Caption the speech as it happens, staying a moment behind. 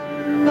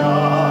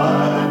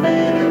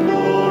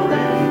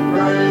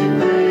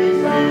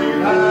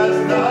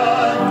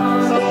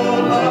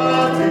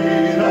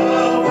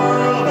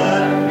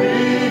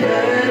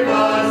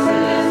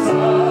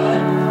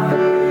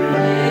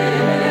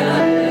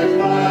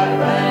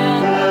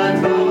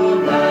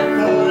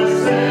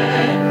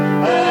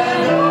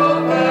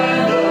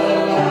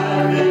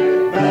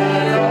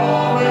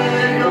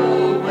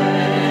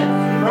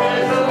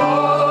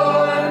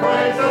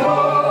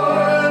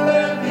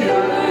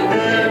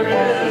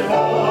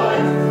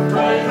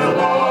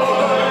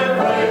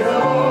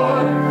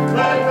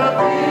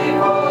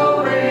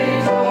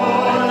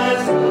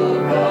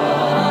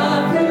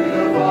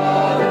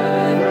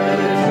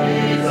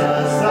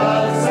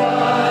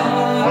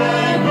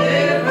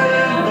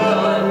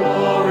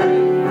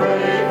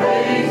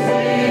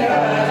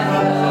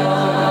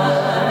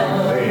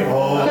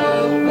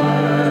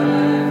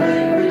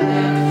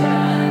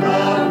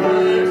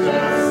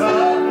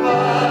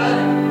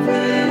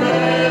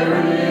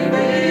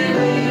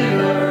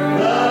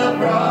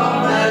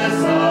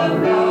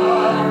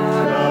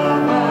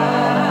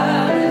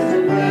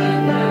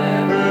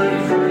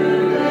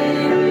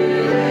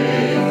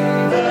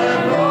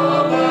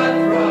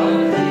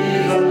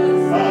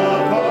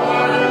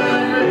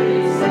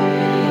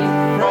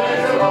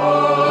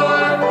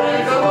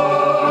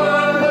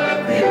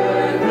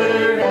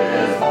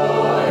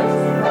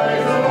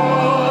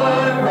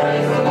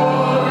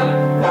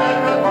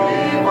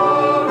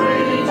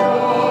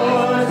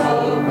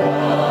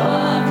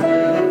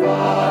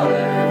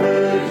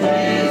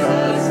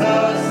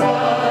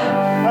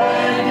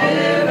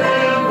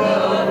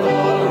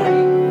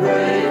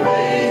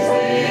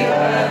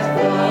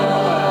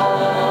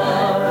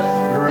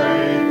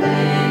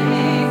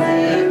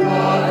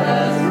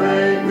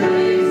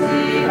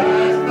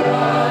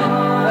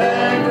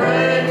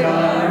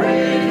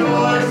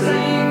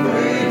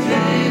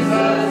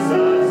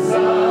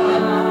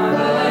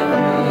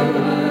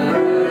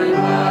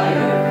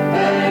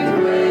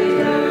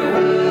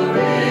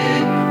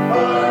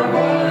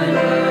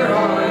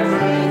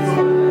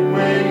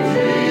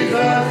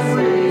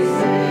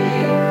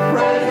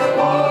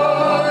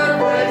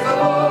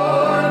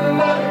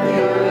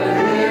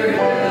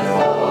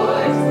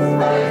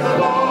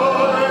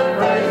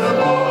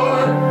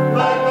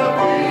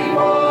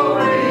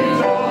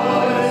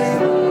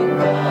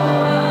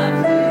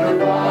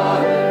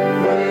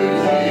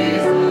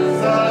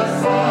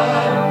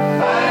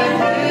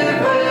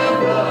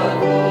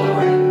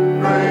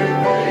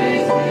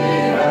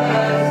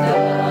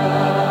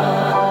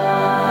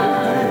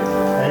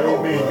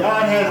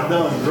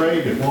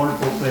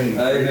wonderful things.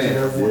 Amen.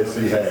 Yes,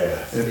 he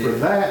has. And for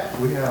that,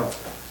 we have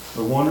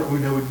the wonder, we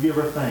know we give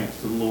our thanks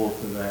to the Lord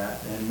for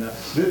that. And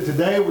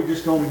today, we're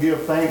just going to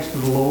give thanks to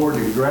the Lord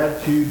and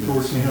gratitude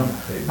towards Him.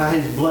 How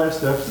He's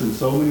blessed us in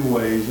so many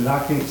ways. And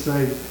I can't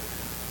say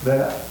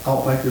that, I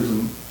don't think there's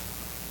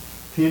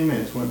 10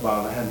 minutes went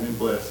by that I hadn't been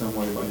blessed some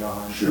way by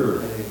God. Sure.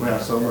 We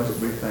have so much to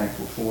be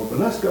thankful for. But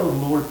let's go to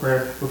the Lord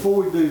prayer.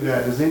 Before we do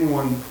that, does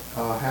anyone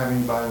have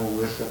anybody we'll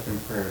lift up in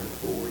prayer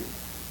before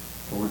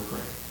we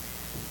pray?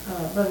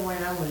 Brother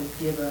Wayne, I want to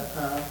give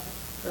a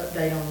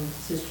update on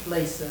Sister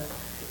Lisa.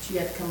 She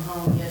got to come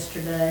home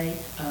yesterday.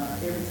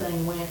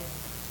 Everything went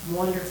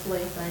wonderfully,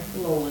 thank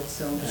the Lord.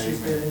 So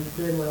she's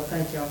doing well.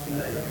 Thank y'all for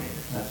your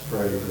prayers. That's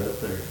praise right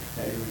there.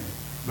 Amen.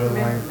 Brother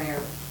Remember Wayne?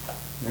 Mary.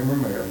 Remember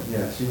Marilyn?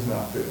 Yeah, she's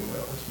not feeling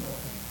well this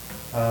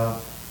morning.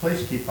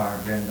 Please keep our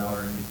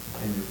granddaughter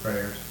in your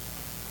prayers.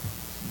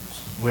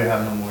 We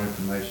have no more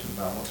information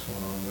about what's going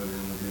on with her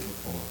than we did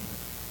before.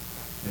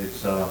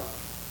 It's,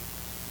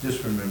 just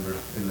remember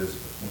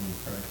Elizabeth when you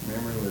pray.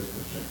 Remember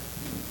Elizabeth.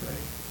 Okay.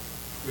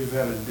 We've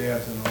had a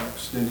death in our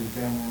extended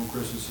family on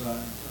Chris's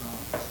side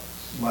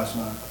last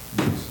night.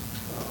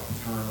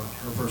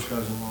 Her first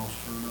cousin lost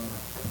her daughter.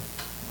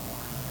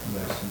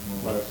 Bless him,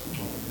 Lord. Bless the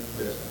Lord.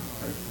 Yes.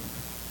 Thank you.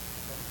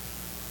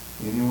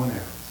 Anyone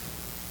else?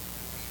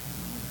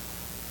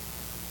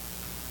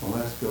 Well,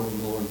 let's go to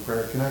the Lord in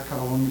prayer. Can I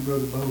call on you,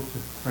 Brother Bo, to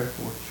pray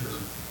for us? Sure.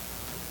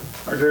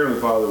 Our dear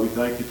Heavenly Father, we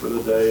thank you for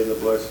the day and the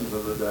blessings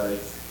of the day.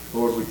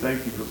 Lord, we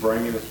thank you for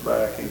bringing us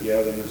back and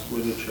gathering us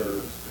with the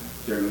church.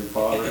 Dear Heavenly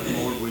Father,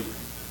 Lord, we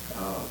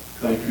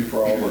thank you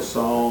for all the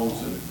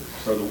songs and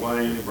Brother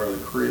Wayne and Brother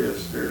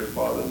Chris, dear Heavenly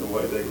Father, and the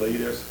way they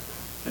lead us.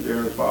 And dear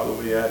Heavenly Father,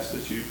 we ask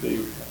that you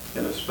be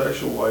in a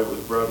special way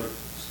with Brother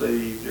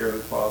Steve, dear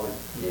Heavenly Father,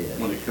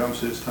 when it comes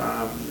his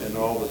time, and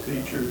all the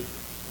teachers.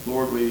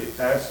 Lord, we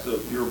ask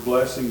of your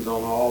blessings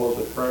on all of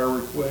the prayer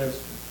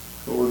requests.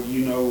 Lord,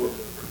 you know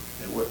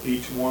what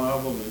each one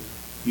of them, and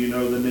you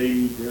know the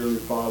need, dear Heavenly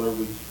Father.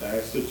 We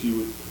ask that you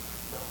would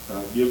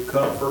give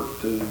comfort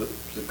to the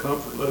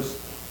comfortless,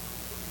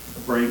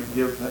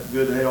 give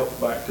good health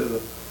back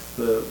to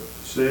the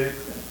sick,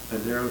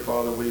 and dear Heavenly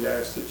Father, we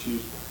ask that you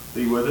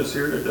be with us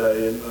here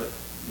today and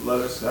let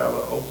us have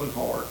an open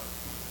heart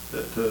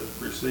to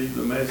receive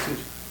the message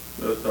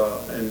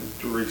and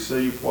to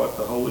receive what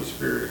the Holy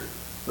Spirit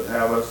would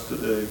have us to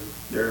do.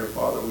 Dear Heavenly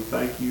Father, we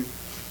thank you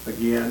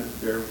again,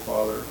 dear Heavenly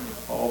Father.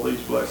 All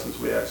these blessings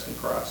we ask in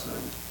Christ's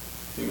name.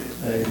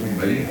 Amen.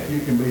 Amen. You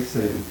can be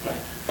seated.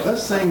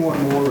 Let's sing one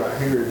more right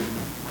here.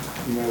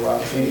 You know, I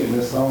was singing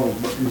this song,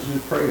 but you was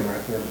just praying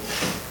right there.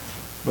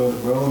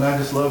 Brother, and I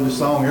just love this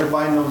song.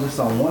 Everybody knows this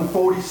song.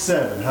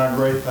 147, How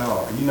Great Thou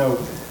Art. You know,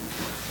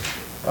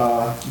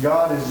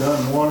 God has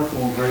done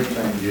wonderful and great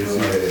things. Yes,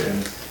 He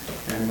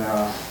has. And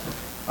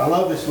I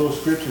love this little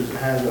scripture that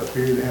has up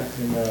here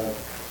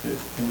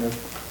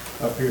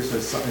up here it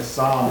says it's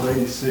Psalms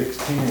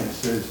 86:10. It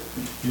says,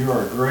 "You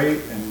are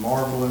great and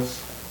marvelous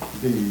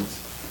deeds.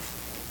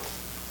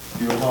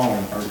 You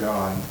alone are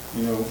God."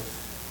 You know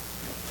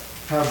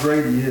how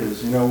great He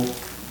is. You know,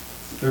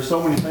 there's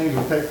so many things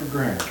we take for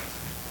granted.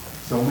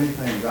 So many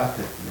things I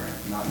take for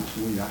granted. Not just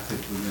we, I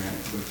take for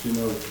granted. But you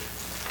know,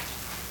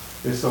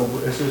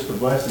 it's just a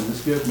blessing.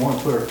 Just want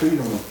to put our feet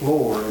on the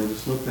floor and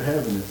just look to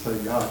heaven and say,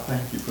 God,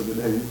 thank you for the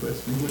day you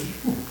blessed me with.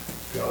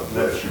 God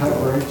bless you. How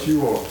great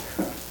you are.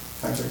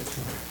 How great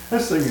you are.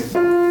 Let's sing this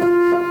song.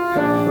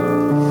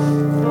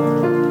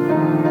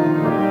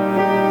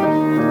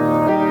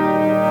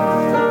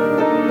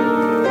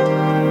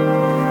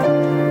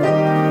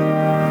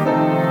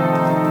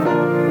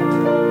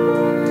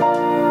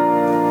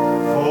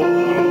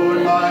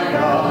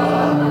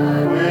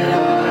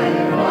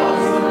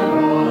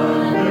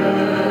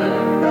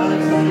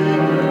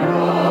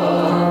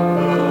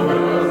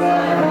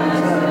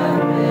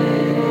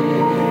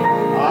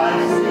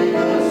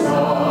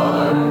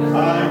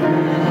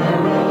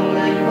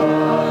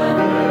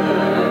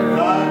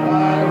 I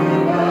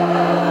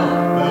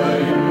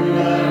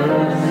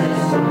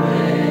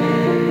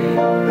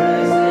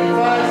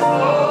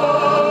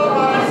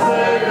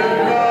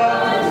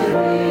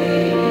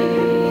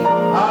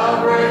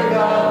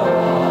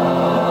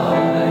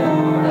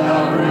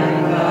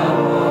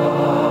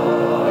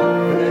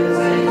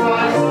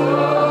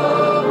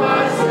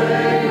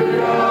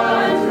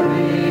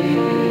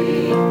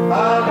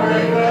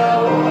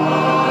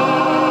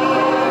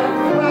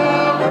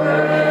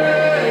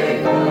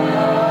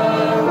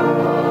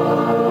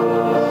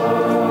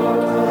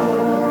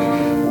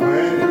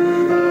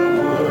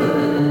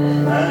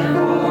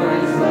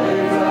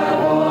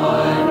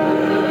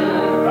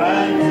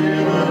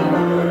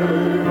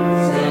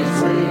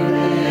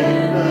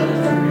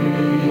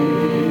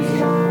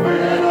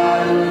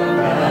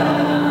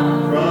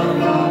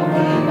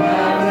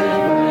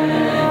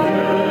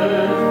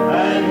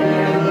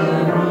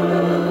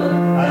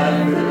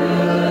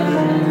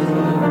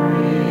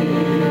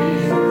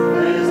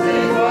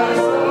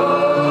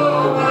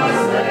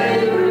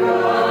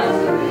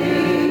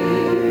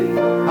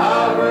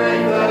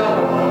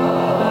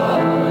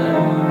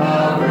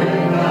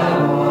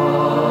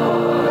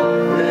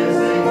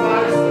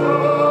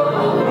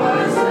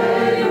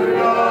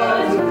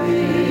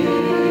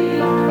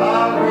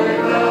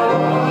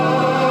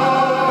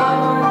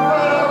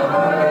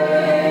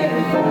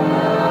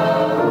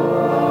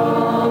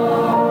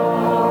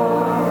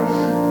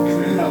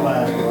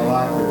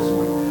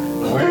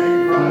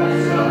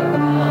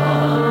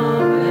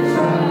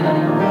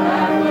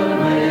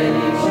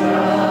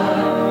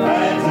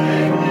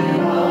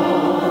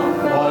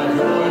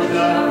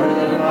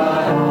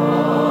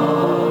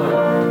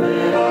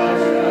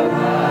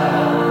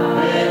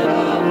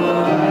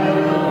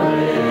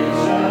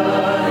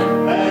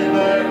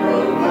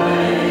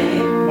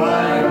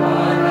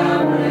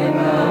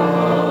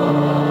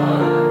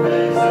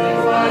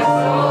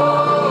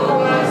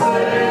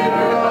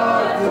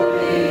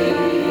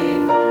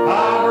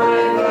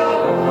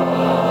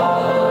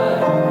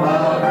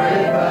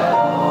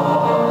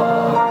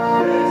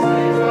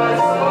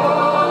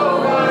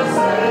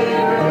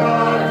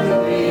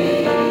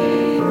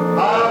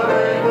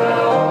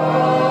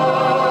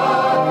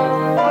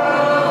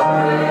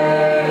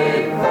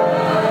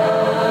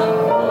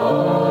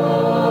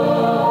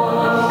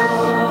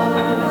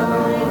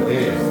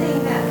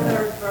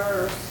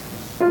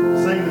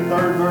Sing the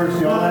third verse,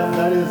 y'all.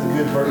 That is a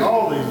good verse.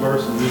 All these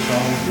verses of this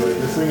song is great.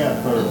 Let's sing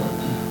that third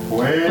one.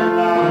 When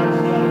I was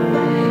young,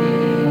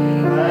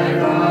 thank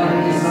God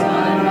His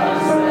Son I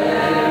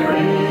set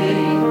free,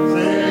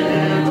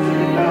 singing to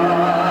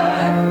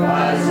God,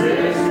 my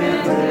sins can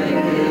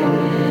take it.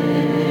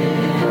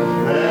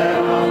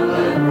 There on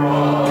the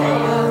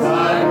cross, I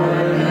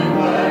burdened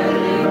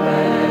gladly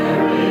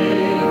bearing,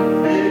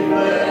 He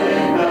bled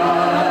and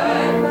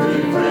died to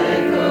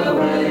take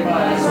away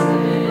my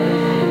sin.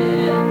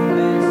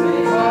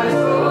 My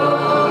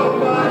soul,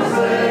 my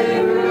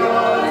Savior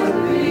God to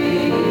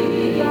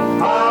Thee,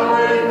 how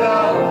great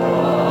Thou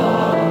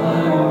art,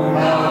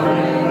 how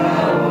great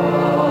Thou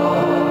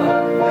art.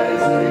 Then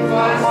sings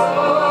my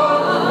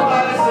soul,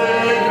 my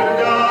Savior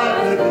God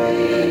to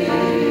Thee,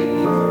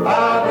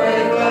 how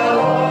great Thou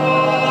art,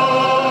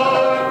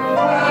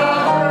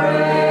 how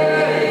great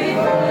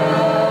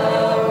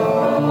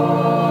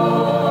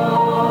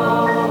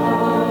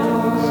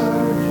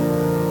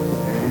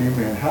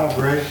Amen. How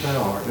great Thou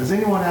art. Does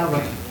anyone have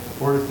a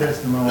word of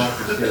testimony like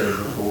to share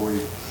before we,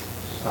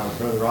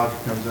 Brother Roger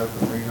comes up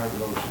and read our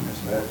devotion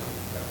this morning?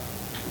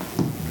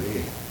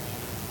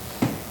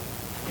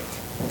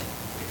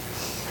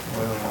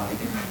 Well,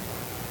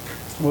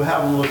 we'll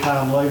have a little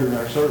time later in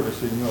our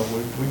service, and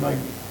we may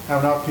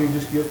have an opportunity to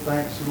just give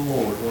thanks to the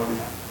Lord. What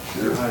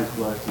He has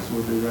blessed us.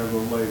 We'll do that a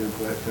little later.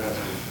 But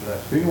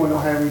if anyone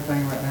don't have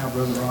anything right now,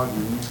 Brother Roger,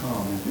 you can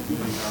come and read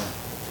our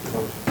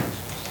devotion.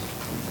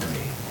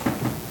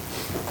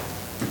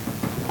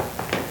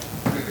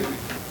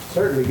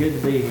 Certainly good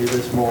to be here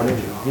this morning.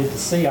 Good to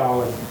see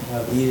all of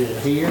you that are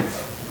here.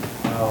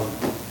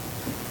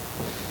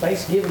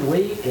 Thanksgiving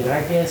week, and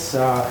I guess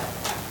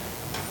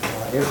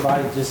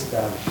everybody just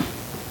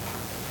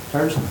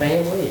turns to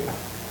family, and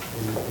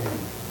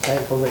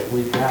thankful that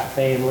we've got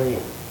family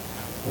and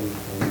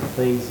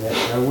things that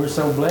we're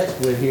so blessed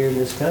with here in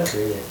this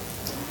country that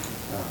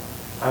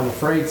I'm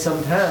afraid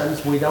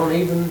sometimes we don't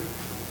even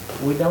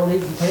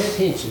pay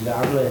attention to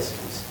our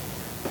blessings.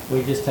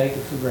 We just take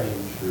it for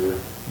granted. Sure.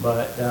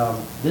 But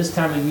this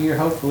time of year,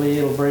 hopefully,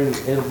 it'll bring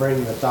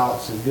the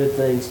thoughts and good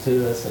things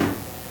to us,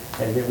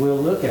 and that we'll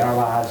look at our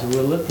lives, and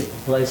we'll look at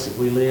the place that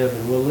we live,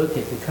 and we'll look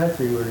at the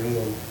country we're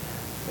in,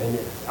 and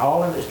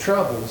all of its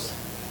troubles,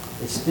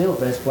 it's still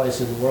the best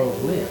place in the world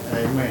to live.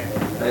 Amen.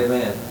 And,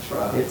 Amen, that's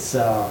right. it's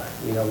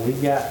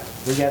we've got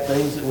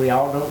things that we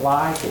all don't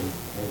like and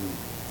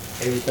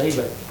everything,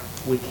 but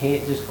we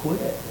can't just quit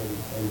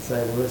and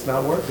say, well, it's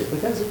not worth it,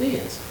 because it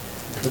is.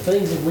 The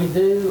things that we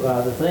do,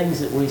 the things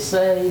that we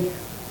say,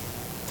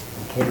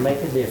 can make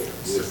a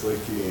difference. Yes, they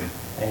can.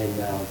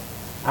 And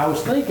I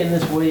was thinking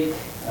this week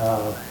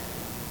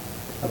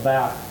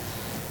about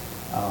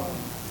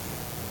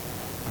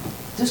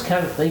just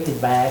kind of thinking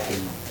back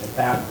and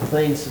about the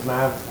things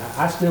that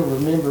I still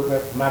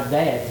remember my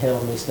dad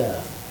telling me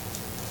stuff.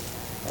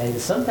 And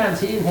sometimes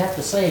he didn't have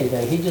to say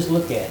anything, he'd just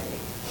look at me.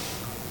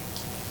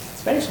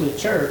 Especially at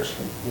church,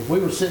 if we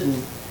were sitting,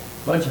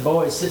 a bunch of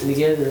boys sitting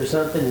together or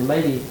something, and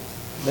maybe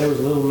there was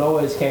a little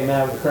noise came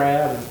out of the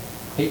crowd, and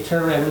he'd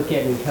turn around and look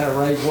at me and kind of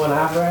raise one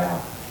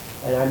eyebrow,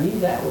 and I knew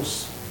that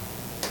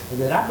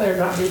I better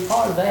not be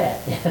part of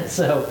that.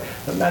 So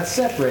I'm not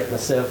separating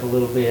myself a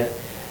little bit.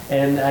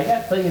 And I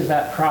got thinking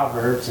about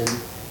Proverbs, and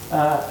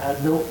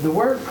the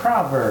word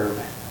proverb,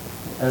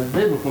 a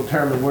biblical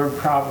term, the word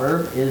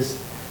proverb is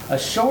a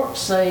short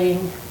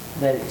saying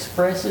that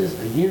expresses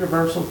a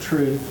universal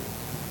truth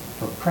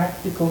for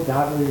practical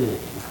godly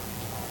living.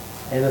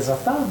 And as I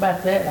thought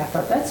about that, I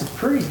thought that's a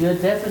pretty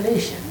good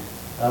definition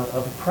of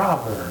a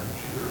proverb.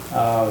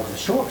 A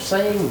short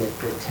saying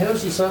that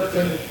tells you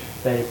something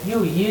that if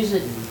you use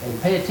it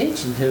and pay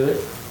attention to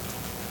it,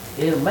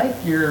 it'll make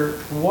your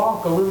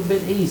walk a little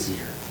bit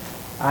easier.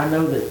 I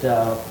know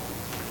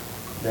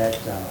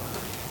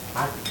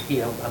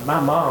my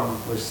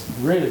mom was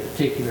really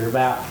particular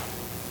about.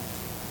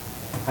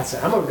 I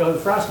said, I'm going to go to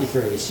Frosty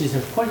Freeze. She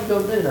said, what are you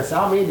going to do? And I said,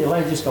 I'm in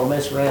Elaine, just going to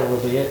mess around a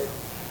little bit.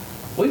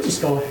 We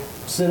just going to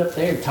sit up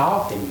there and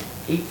talk and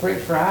eat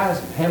French fries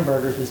and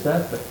hamburgers and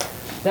stuff. But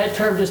that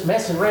term, just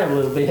messing around a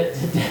little bit,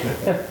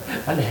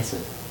 I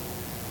said,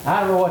 I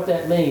don't know what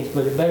that means,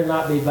 but it better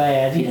not be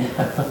bad.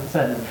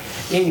 So,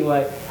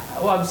 anyway,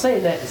 well, I'm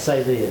saying that to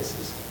say this,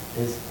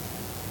 is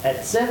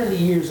at 70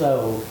 years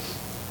old,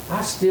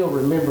 I still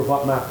remember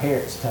what my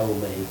parents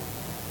told me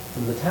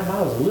from the time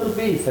I was a little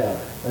bitty fella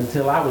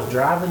until I was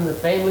driving the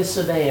family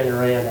sedan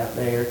around out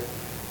there.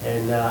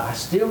 And I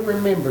still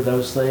remember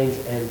those things,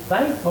 and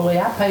thankfully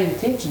I paid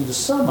attention to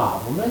some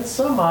of them. And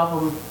some of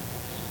them,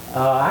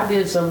 I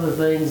did some of the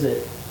things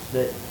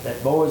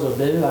that boys will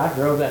do. I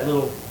drove that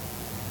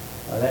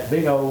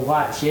big old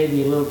white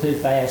Chevy a little too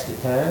fast at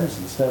times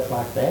and stuff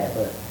like that,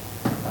 but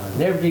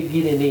never did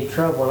get in any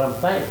trouble, and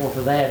I'm thankful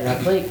for that. And I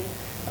think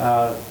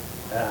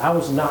I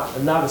was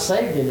not a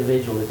saved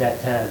individual at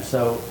that time,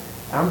 so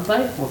I'm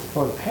thankful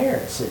for the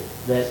parents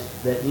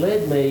that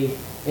led me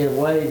in a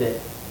way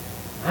that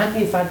I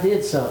knew if I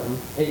did something.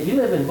 You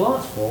live in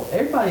Blunsville,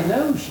 everybody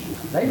knows you.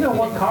 They know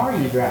what car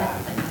you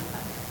drive.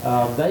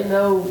 They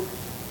know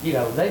you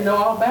know, they know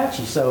all about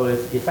you. So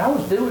if I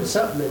was doing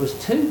something that was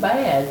too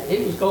bad,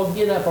 it was going to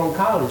get up on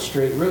College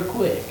Street real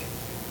quick,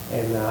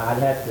 and I'd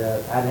have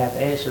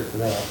to answer for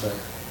that. But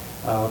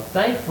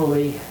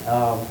thankfully,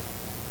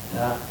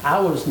 I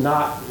was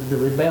not the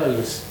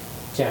rebellious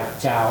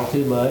child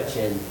too much,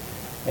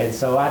 and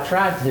so I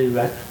tried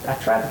to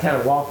kind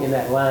of walk in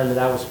that line that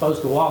I was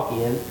supposed to walk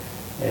in,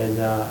 and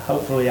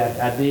hopefully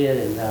I did,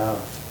 and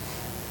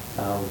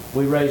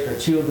we raised our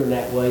children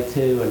that way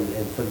too,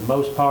 and for the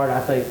most part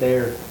I think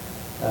they're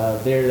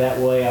that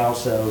way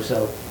also.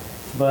 So,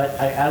 but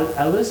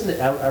I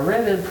listened, I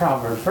read in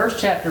Proverbs, first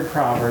chapter of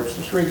Proverbs.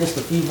 Let's read just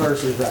a few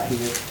verses right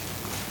here.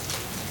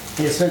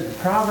 It said, the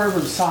proverb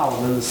of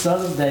Solomon, the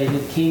son of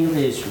David, king of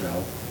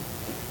Israel,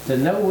 to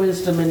know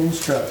wisdom and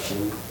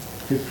instruction,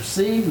 to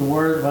perceive the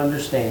word of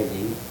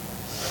understanding,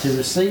 to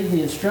receive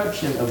the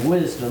instruction of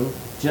wisdom,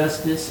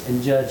 justice,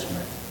 and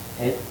judgment,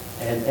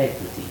 and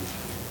equity,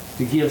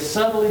 to give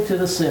subtly to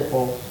the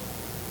simple,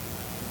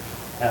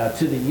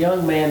 to the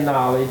young man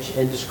knowledge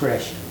and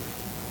discretion.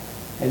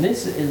 And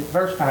this in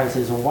verse 5 it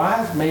says, a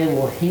wise man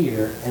will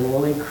hear and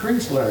will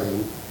increase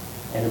learning,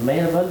 and a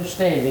man of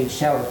understanding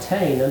shall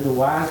attain unto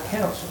wise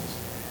counsels.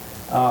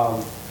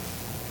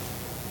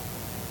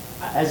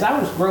 As I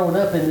was growing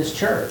up in this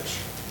church,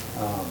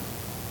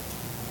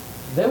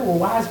 there were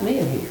wise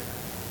men here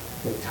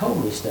that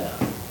told me stuff.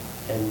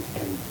 And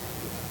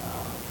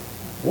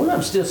one of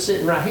them still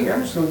sitting right here.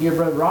 I'm just going to give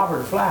Brother Robert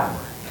a flower.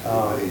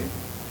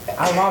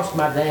 I lost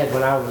my dad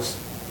when I was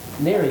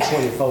nearly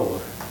 24.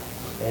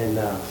 And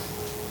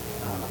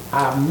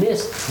I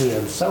missed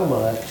him so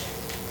much.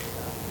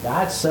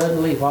 Died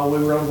suddenly while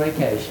we were on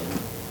vacation.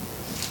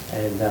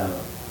 And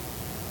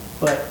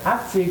but I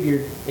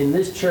figured in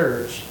this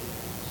church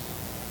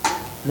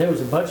there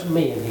was a bunch of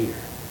men here,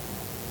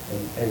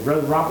 and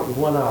Brother Robert was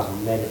one of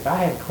them, that if I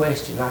had a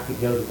question I could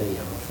go to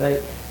them.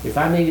 If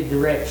I needed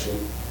direction,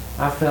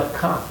 I felt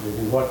confident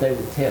in what they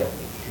would tell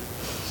me.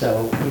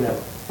 So, you know,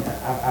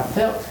 I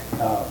felt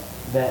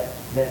that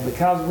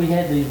because we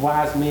had these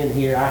wise men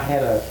here,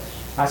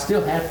 I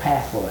still had a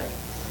pathway.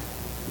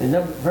 In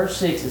verse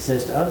 6 it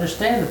says, to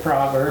understand the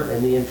proverb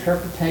and the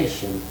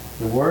interpretation,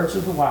 the words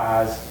of the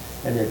wise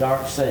and their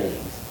dark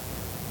sayings.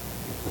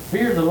 The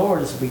fear of the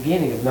Lord is the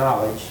beginning of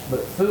knowledge,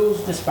 but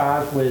fools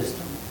despise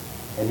wisdom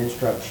and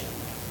instruction.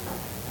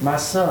 My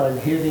son,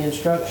 hear the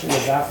instruction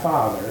of thy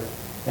father,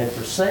 and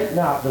forsake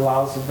not the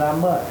laws of thy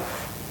mother,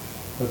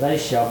 for they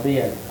shall be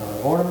an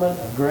ornament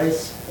of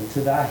grace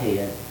unto thy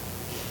head,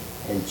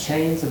 and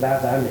chains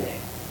about thy neck.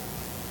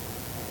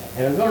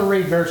 And I'm going to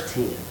read verse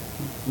 10.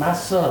 My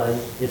son,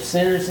 if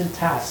sinners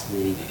entice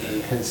thee,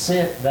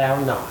 consent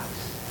thou not.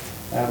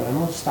 I'm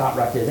going to stop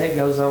right there. That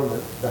goes on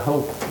the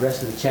whole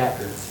rest of the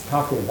chapter,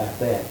 talking about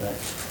that. But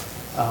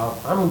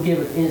I'm going to give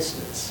an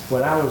instance.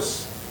 When I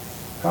was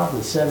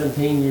probably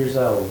 17 years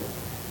old,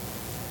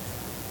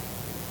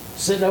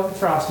 sitting over at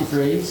Frosty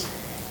Freeze,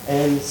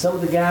 and some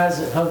of the guys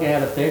that hung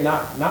out up there,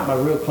 not my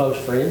real close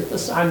friends,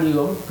 but I knew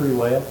them pretty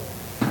well,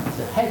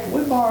 said, hey, can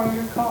we borrow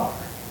your car?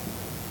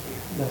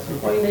 And I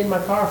said, what do you need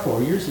my car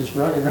for? Yours is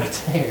running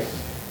right there.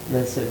 And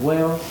they said,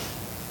 well,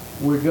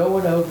 we're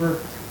going over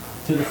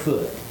to the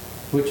Foot,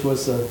 which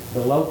was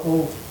the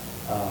local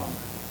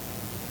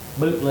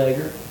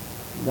bootlegger.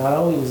 Not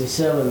only was he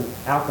selling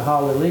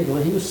alcohol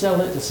illegally, he was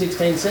selling it to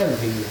 16,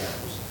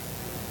 17-year-olds.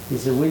 He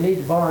said, we need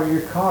to borrow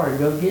your car and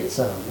go get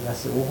some. And I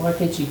said, well, why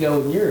can't you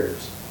go in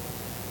yours?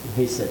 And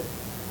he said,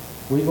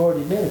 we've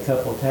already been a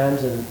couple of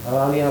times, and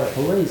Aliana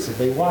police will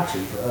be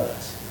watching for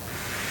us.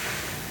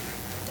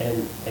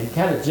 And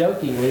kind of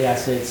jokingly, I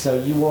said, so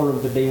you want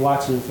them to be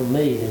watching for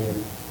me then?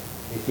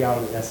 If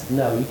y'all, I said,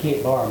 no, you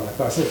can't borrow my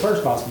car. I said,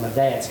 first of all, it's my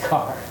dad's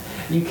car.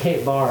 You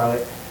can't borrow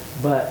it.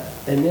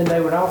 And then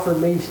they would offer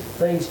me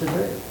things to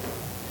do.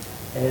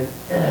 And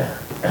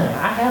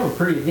I have a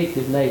pretty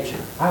addictive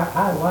nature.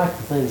 I like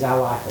the things I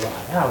like a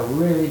lot. I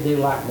really do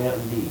like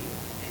Mountain Dew.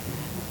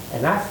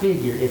 And I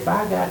figured if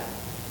I got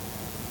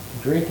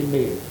drinking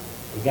beer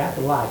and got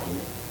to liking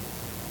it,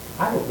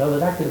 I don't know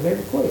that I could have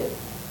ever quit.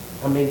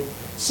 I mean,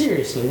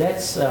 seriously,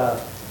 that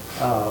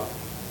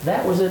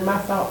was in my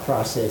thought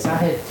process. I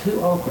had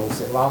two uncles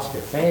that lost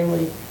their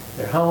family,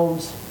 their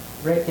homes,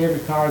 wrecked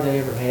every car they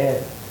ever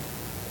had.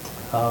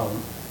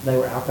 They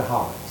were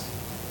alcoholics.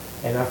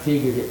 And I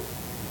figured it,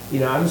 you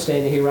know, I'm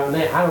standing here right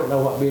now, I don't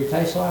know what beer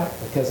tastes like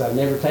because I've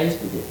never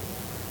tasted it.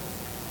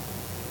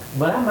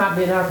 But I might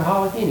be an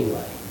alcoholic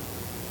anyway.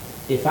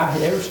 If I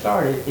had ever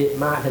started, it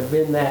might have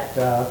been that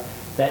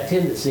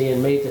tendency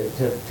in me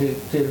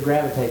to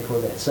gravitate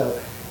toward that. So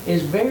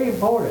it's very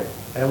important.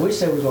 And I wish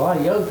there was a lot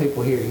of young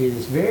people here.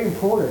 It's very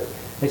important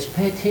that you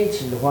pay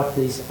attention to what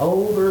these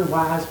older,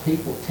 wise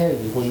people tell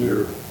you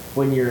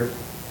when you're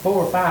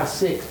 4, 5,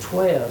 6,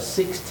 12,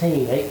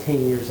 16,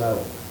 18 years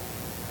old.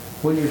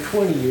 When you're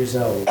 20 years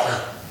old,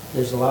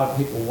 there's a lot of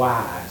people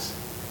wise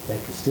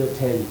that can still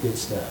tell you good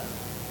stuff.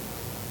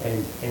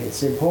 And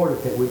it's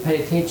important that we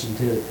pay attention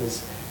to it,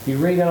 because if you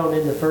read on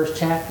in the first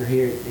chapter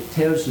here, it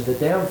tells you the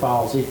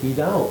downfalls if you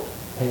don't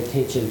pay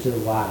attention to the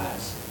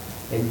wise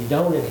and you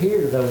don't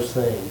adhere to those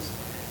things.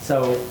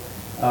 So,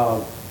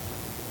 I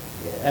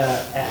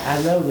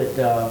know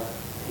that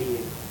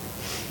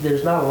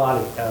there's not a lot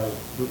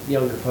of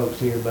younger folks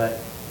here, but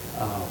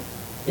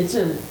it's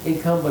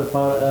incumbent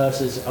upon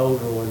us as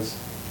older ones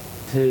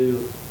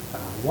to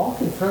walk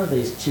in front of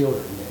these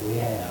children that we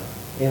have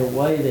in a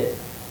way that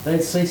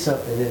they'd see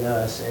something in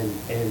us,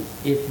 and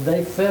if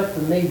they felt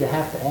the need to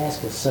have to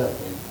ask us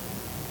something,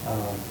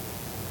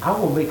 I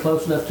want to be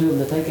close enough to them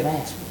that they could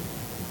ask me.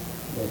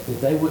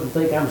 That they wouldn't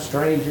think I'm a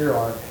stranger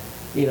or,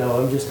 you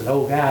know, I'm just an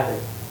old guy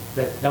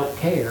that don't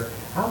care.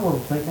 I want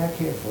them to think I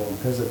care for them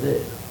because I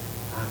do.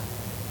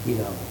 You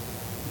know,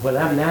 when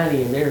I'm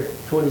 90 and they're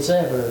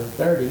 27 or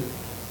 30,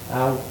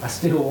 I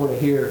still want to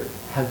hear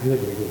how good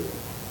they're doing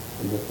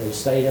and that they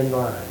stayed in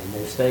line and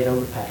they stayed on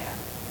the path.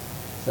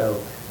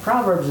 So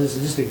Proverbs is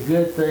just a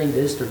good thing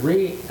just to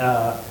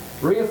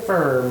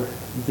reaffirm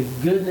the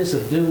goodness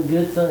of doing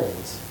good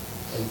things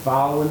and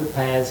following the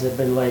paths that have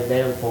been laid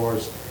down for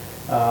us,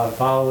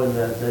 following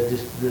the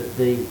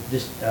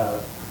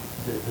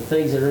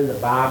things that are in the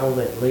Bible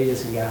that lead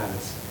us and guide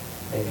us.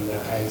 And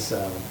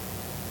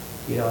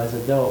you know, as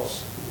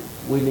adults,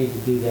 we need to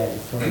do that in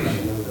front of the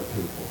younger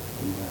people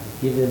and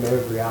give them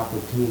every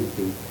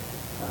opportunity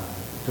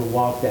to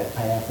walk that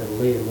path and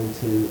lead them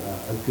into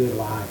a good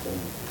life and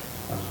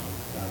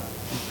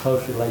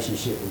close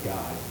relationship with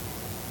God.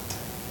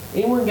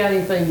 Anyone got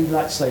anything you'd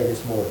like to say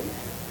this morning?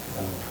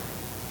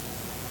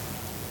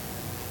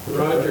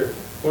 Roger,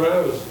 when I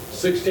was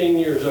 16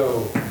 years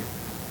old,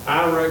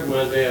 I wrecked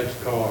my dad's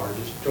car,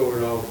 just tore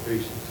it all to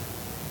pieces.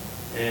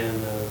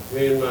 And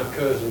me and my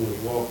cousin was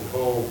walking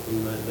home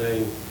from that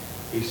day.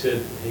 He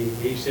said to me,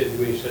 he said,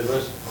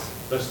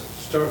 let's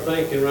start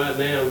thinking right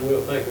now, and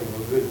we'll think of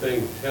a good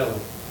thing to tell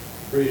him.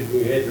 The reason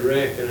we had the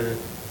wreck,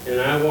 and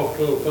I walked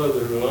a little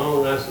further along,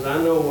 and I said,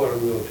 I know what I'm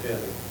going to tell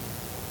him.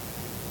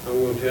 I'm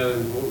going to tell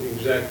him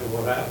exactly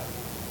what happened.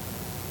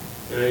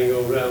 And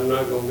I'm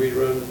not going to beat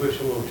around the bush.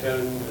 I'm going to tell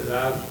him that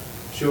I was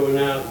showing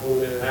out when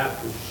it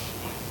happened.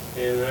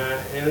 And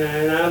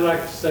I'd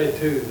like to say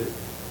too that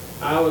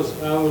I was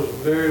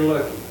very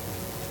lucky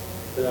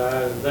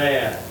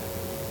that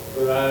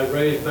I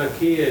raised my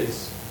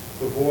kids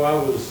before I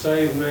was a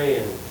saved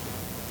man,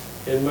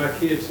 and my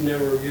kids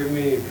never give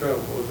me any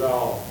trouble at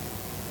all.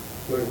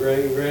 My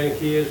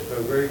grandkids,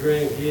 my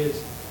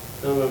great-grandkids,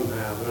 none of them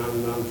have,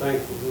 and I'm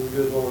thankful to the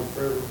good Lord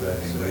for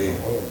everybody.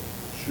 Amen.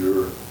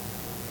 Sure.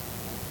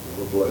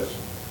 What a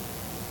blessing.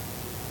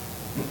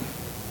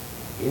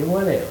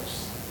 Anyone else?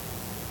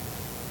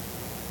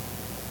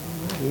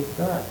 If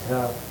not,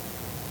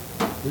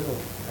 we'll,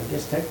 I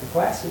guess, take the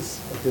classes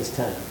at this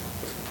time.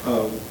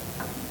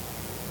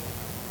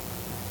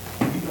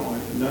 You know,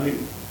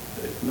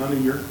 none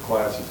of your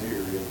classes here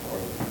yet, are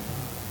they?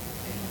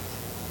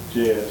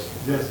 Jess.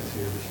 Jess is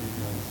here, but she's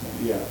going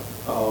to Yeah.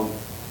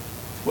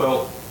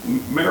 Well,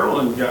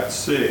 Marilyn got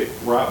sick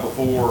right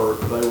before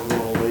they were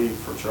going to leave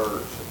for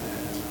church.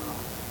 And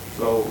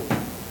so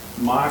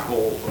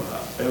Michael,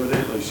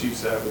 evidently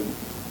she's having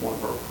one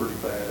of her pretty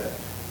bad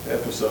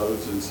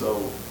episodes. And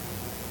so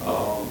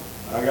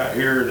I got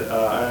here,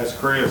 I asked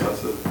Chris, I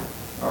said,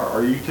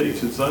 are you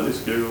teaching Sunday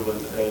school?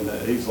 And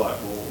he's like,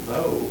 well,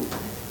 no.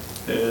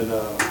 And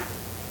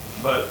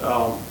but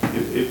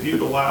if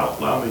you'd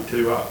allow me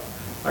to,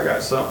 I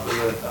got something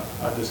that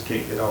I just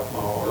can't get off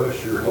my heart.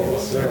 Bless your heart.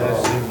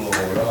 Bless him,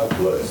 Lord. God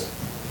bless.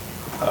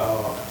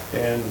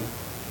 And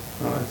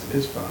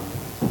it's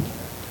fine.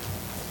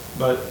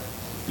 But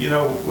you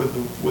know,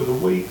 with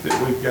the week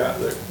that we've got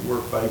that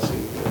we're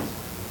facing with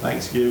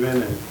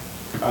Thanksgiving, and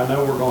I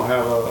know we're going to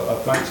have a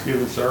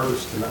Thanksgiving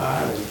service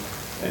tonight,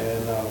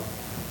 and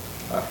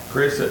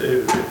Chris,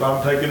 if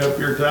I'm taking up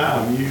your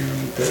time, you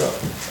tell.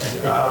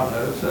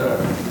 No, sir.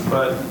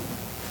 But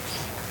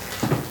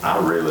I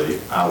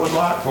would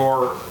like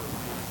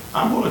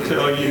I'm going to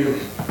tell you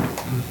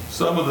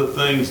some of the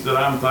things that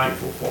I'm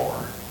thankful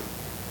for.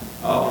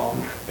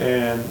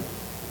 And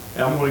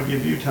I'm going to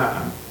give you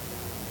time.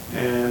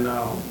 And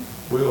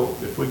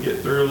if we get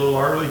through a little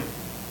early,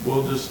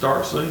 we'll just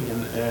start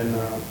singing and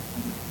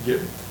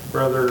get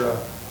Brother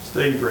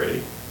Steve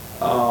ready.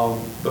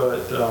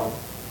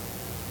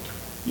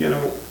 You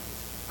know,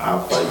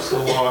 I've faced a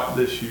lot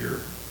this year,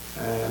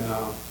 and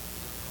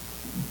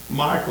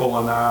Michael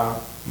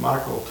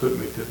took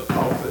me to the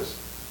office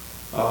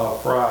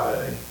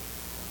Friday,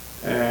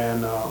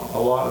 and a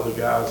lot of the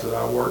guys that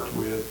I worked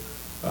with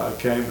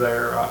came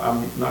there.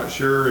 I'm not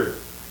sure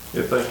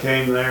if they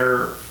came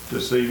there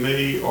to see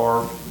me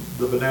or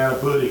the banana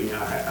pudding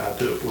I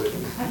took with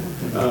me.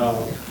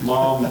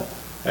 Mom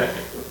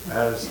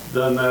has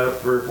done that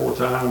 3 or 4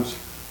 times,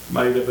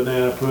 made a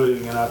banana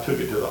pudding, and I took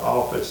it to the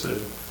office,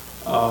 and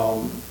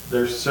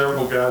there's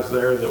several guys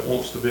there that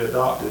wants to be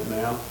adopted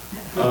now.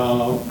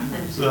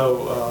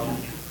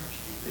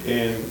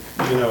 And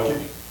you know,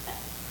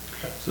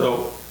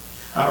 so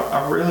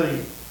I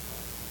really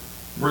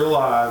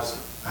realized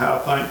how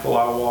thankful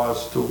I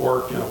was to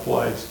work in a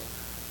place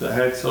that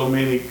had so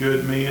many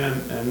good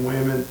men and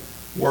women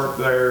work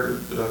there,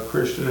 a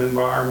Christian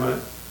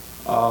environment.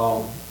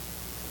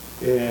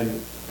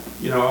 And,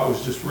 you know, I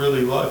was just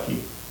really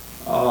lucky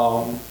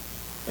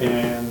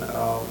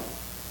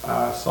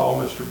I saw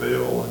Mr.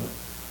 Bill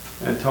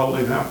and told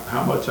him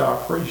how much I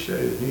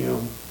appreciated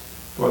him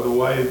for the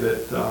way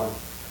that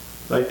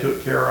they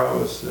took care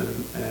of us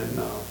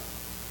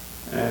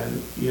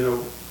and you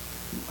know,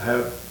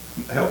 have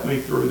helped me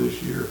through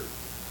this year.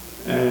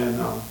 And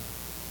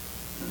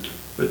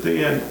but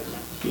then,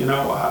 you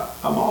know,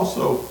 I'm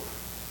also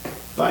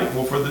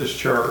thankful for this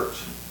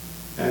church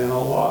and a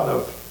lot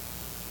of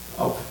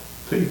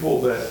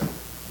people that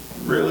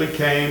really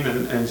came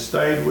and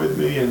stayed with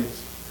me and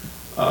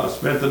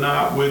spent the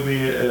night with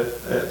me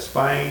at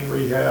Spain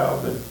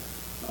rehab and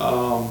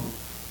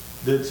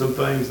did some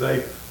things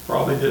they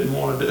probably didn't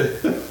want to do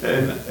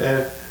and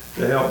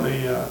to help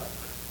me.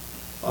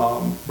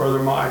 Brother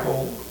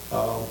Michael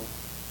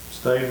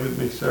stayed with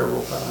me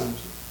several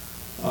times.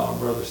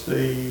 Brother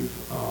Steve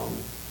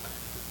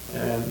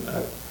and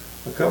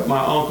a couple,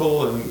 my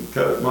uncle and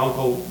my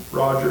uncle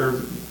Roger,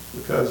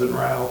 my cousin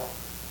Ralph.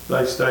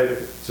 They stayed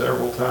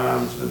several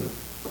times, and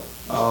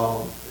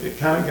it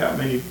kind of got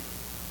me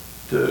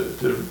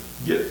to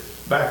get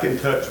back in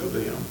touch with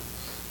them.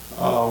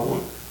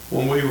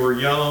 When we were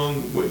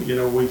young, you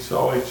know, we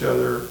saw each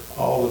other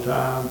all the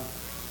time,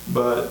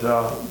 but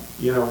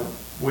you know,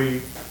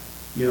 we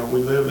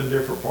live in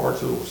different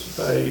parts of the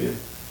state,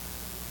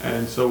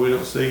 and so we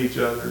don't see each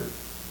other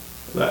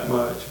that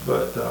much.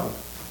 But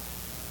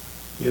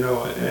you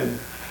know,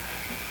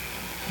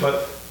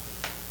 but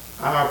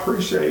I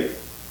appreciate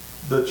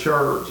the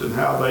church and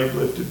how they've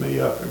lifted me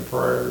up in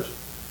prayers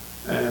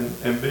and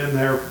been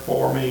there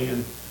for me,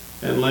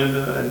 and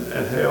Linda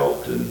and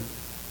helped, and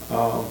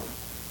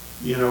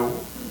you know,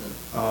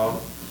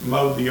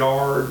 mowed the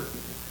yard,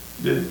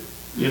 did,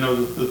 you know,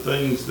 the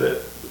things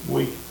that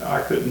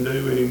I couldn't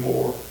do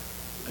anymore,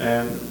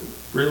 and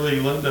really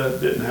Linda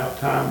didn't have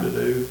time to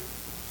do.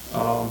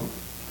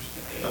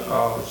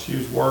 She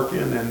was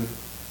working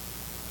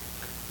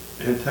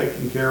and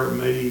taking care of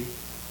me.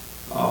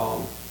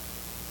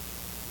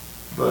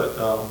 But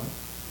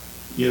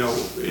you know,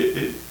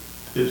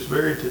 it's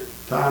very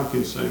time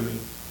consuming,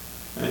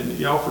 and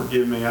y'all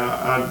forgive me.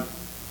 I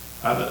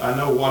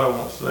know what I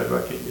want to say,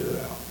 but I can't get it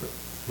out.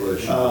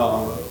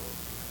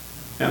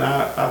 And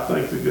I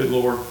thank the good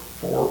Lord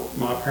for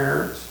my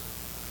parents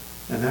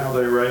and how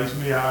they raised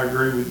me. I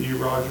agree with you,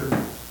 Roger.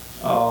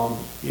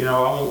 You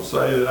know, I won't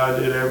say that I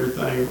did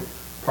everything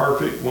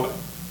perfect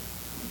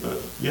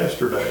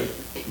yesterday,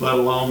 let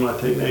alone my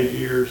teenage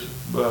years,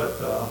 but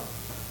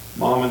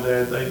Mom and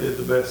Dad, they did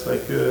the best they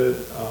could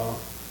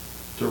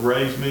to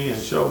raise me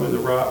and show me the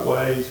right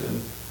ways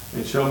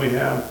and show me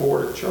how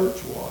important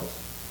church was.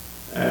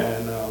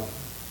 And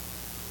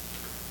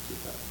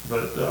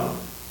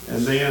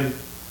and then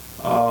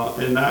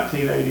in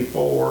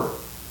 1984,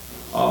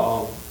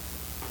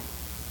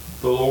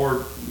 the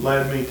Lord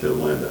led me to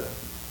Linda,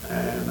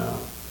 and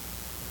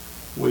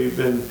we've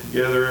been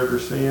together ever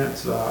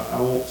since. I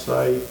won't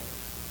say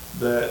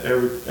that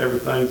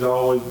everything's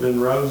always been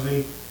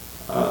rosy,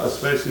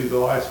 especially the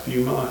last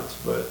few months,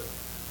 but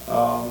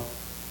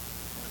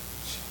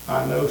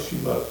I know she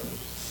loves me.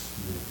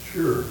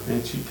 Sure.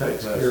 And she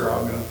takes care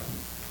of me.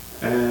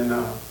 And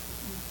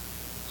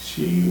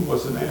she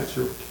was an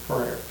answer to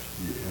prayers.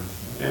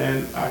 Yeah.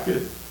 And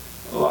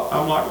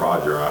I'm like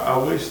Roger, I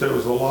wish there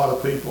was a lot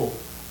of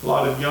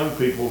young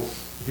people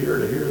here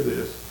to hear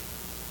this.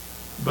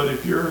 But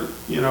if you're,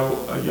 you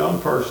know, a young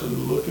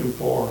person looking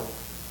for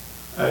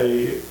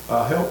a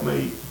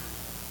helpmeet,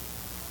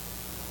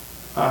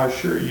 I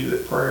assure you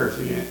that prayer is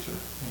the answer.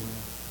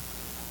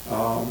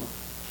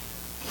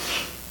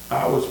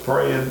 I was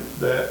praying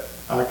that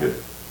I could,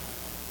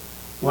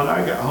 when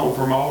I got home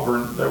from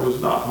Auburn, there was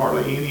not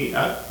hardly any,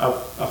 I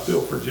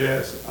feel for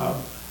Jess,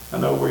 I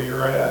know where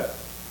you're at.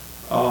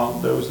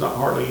 There was not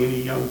hardly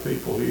any young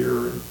people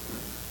here,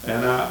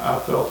 and I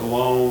felt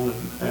alone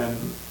and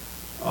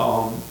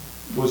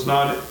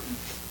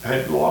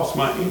had lost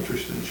my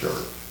interest in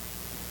church.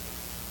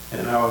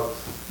 And I was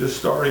just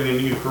starting a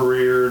new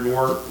career and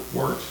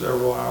worked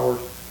several hours.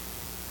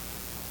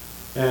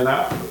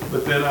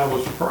 But then I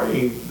was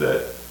praying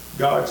that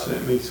God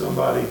sent me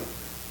somebody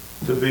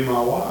to be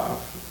my wife.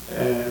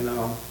 And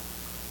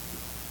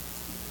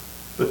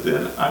but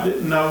then I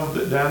didn't know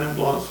that down in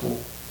Blunsville,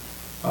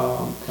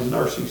 a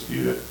nursing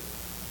student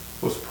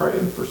was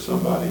praying for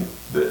somebody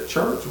that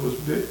church was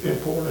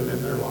important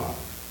in their life.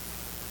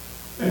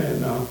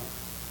 And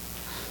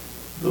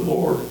the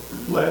Lord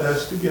led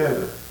us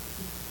together,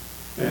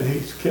 and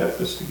He's kept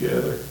us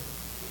together.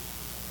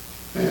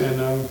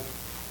 And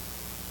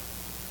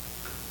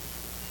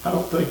I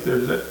don't think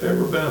there's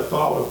ever been a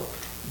thought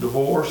of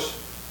divorce.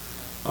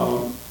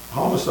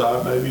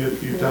 Homicide maybe a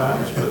few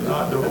times, but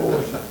not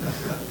divorce.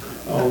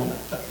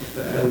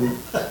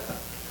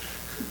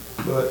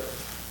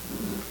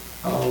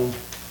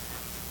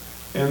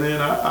 And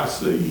then I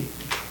see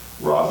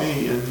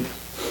Robbie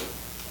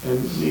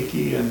and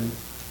Nikki and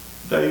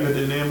David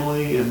and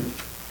Emily, and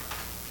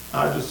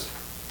I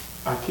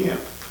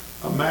can't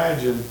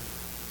imagine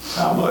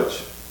how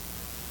much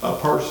a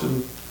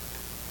person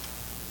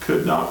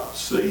could not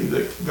see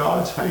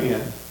God's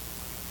hand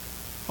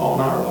on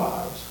our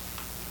lives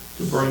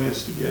to bring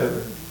us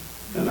together.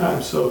 And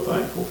I'm so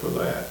thankful for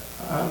that.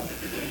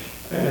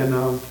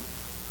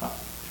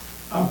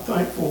 I'm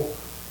thankful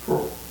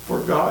for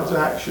God's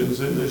actions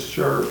in this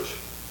church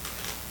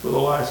for the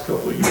last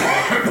couple of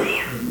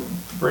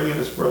years, bringing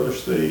us Brother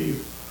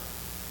Steve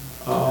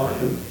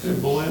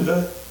and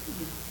Belinda,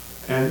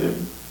 and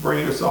then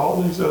bringing us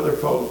all these other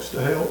folks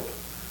to help.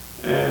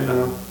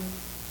 And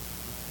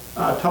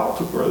I talked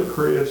to Brother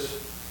Chris,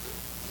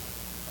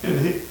 and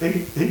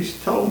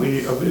he's told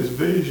me of his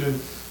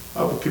vision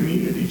of a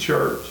community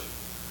church.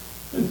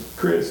 And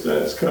Chris,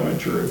 that's coming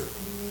true.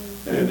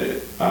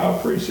 And I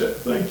appreciate,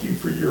 thank you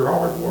for your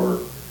hard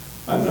work.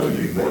 I know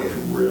you've worked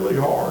really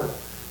hard.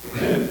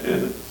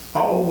 And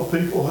all the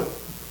people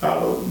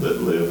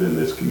that live in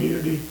this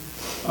community,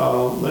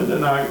 Linda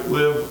and I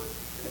live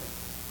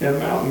in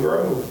Mountain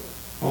Grove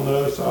on the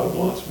other side of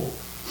Blunsville.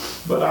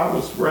 But I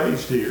was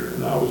raised here,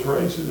 and I was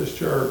raised in this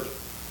church.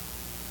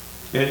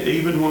 And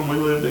even when we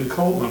lived in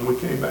Coleman, we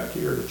came back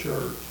here to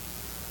church.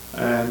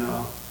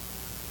 And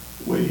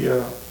we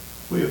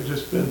have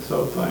just been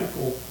so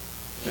thankful.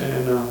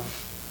 And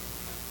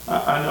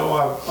I know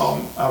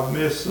I've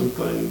missed some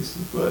things,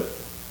 but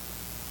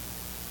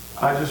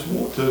I just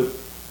want to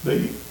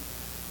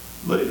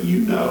let you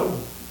know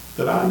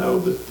that I know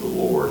that the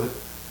Lord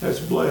has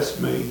blessed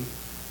me,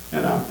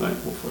 and I'm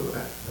thankful for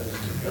that.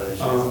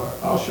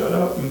 I'll shut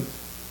up, and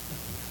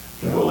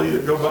we'll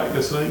either go back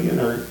to singing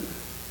or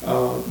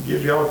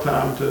give y'all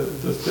time to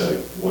tell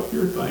what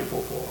you're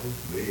thankful for.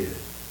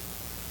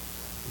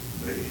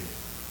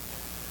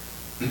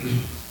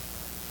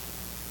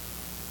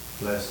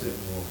 Bless him,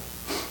 Lord.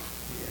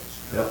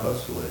 Help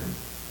us with him.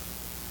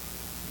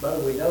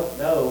 But we don't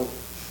know,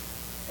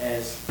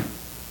 as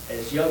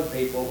young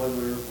people,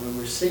 when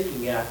we're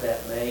seeking out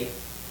that mate,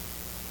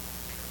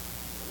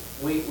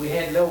 we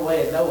had no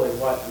way of knowing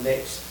what the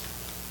next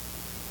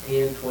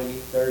 10, 20,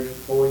 30,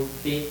 40,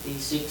 50,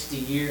 60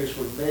 years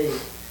would be.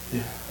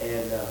 Yeah.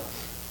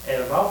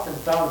 And I've often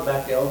thought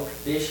about the old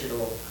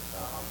traditional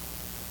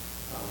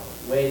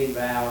wedding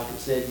vows that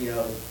said, you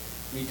know,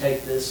 you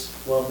take this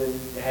woman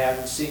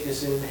having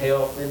sickness and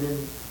health, and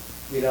then,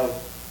 you know,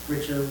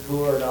 richer and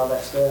poor and all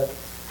that stuff.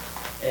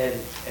 And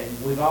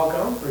we've all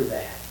gone through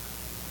that.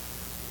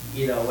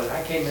 You know, when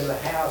I came in the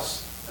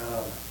house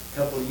a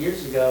couple of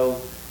years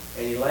ago,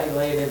 and he lay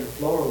laying in the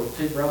floor with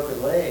 2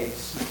 broken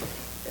legs,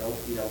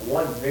 you know,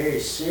 one very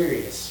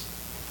serious.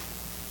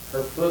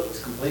 Her foot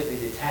was completely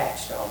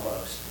detached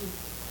almost.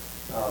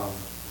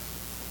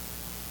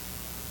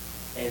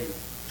 And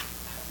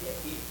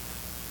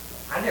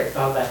I never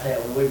thought about that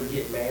when we were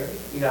getting married.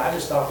 You know, I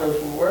just thought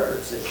those were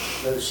words that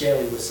Brother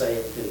Shelley was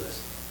saying to us.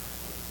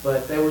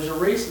 But there was a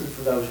reason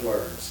for those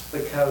words,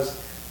 because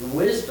the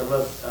wisdom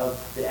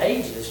of the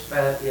ages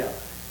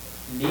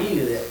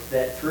knew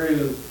that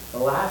through a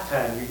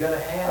lifetime you're going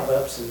to have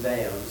ups and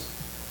downs.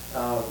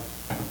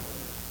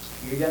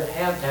 You're going to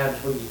have times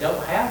when you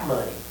don't have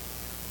money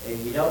and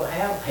you don't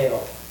have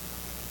help,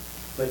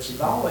 but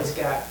you've always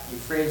got your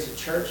friends at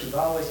church, you've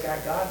always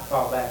got God to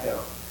fall back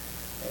on.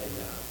 And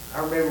I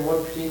remember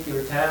one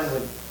particular time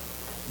when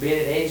Ben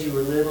and Angie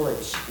were little, and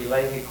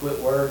Elaine had quit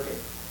work, and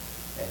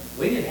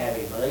we didn't have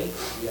any money.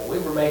 You know, we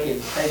were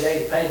making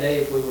payday to payday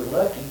if we were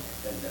lucky.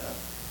 And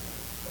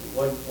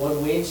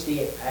one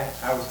Wednesday,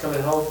 I was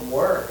coming home from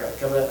work. I was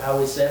coming up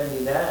Highway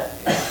 79.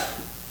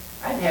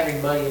 I didn't have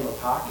any money in my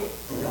pocket.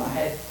 You know, I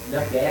had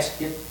enough gas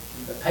to get,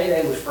 the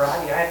payday was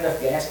Friday, I had enough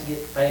gas to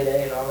get the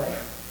payday and all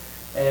that.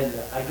 And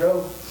I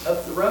drove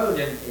up the road,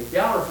 and if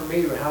y'all are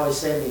familiar with Highway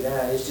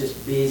 79, it's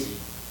just busy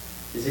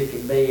as it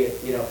can be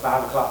at, you know,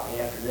 5 o'clock in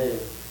the afternoon.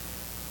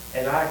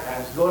 And I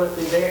was going up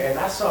through there, and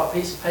I saw a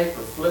piece of paper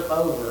flip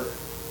over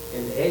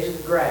in the edge of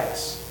the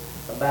grass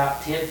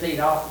about 10 feet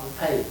off of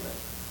the pavement.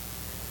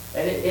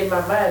 And in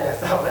my mind, I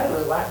thought, that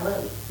looked like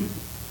money.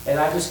 And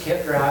I just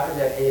kept driving,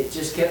 and it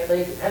just kept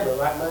thinking, that looked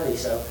like money.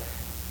 So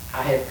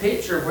I had a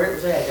picture of where it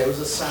was at. There was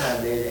a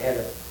sign there that had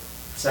a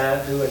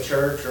sign to a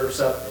church or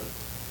something.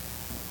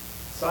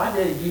 So I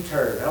did a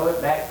U-turn. I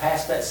went back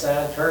past that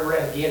sign, turned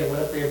around again, and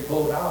went up there and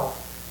pulled off.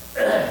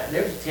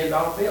 There was a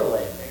 $10 bill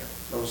laying there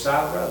on the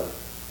side of the road.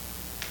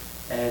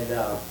 And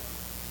I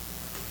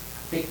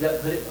picked it up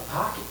and put it in my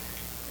pocket.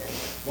 And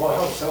boy, I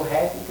was so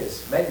happy,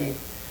 because maybe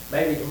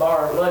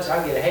tomorrow at lunch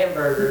I'll get a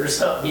hamburger or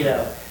something, you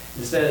know,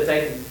 instead of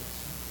taking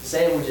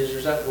sandwiches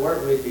or something to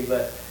work with me.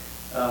 But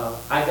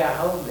I got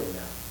home and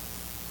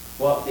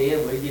walked in,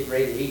 we were getting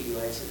ready to eat, and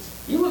I says,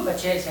 "You wouldn't by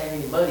chance have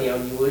any money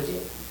on you, would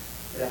you?"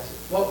 And I said,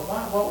 what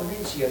would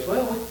it? She goes,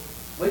 "Well,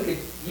 we could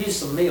use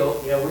some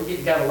milk. You know, we're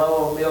getting kind of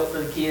low on milk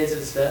for the kids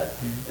and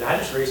stuff." And I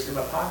just reached in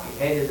my pocket,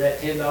 handed that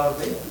 $10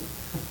 bill.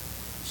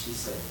 She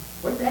said,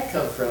 "Where'd that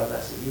come from?" I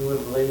said, "You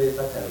wouldn't believe it if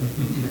I told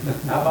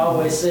you." I've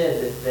always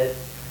said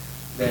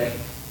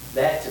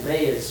that to me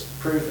is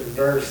proof in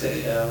verse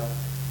that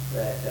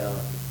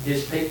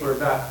his people are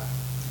not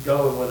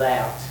going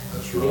without.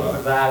 That's He right.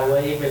 provide a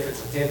way, even if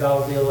it's a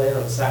 $10 bill laying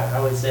on the side of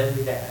Highway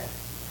 79.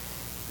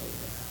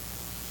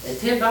 And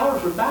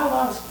 $10 would buy a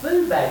lot of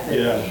food back then.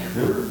 Yeah,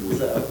 sure.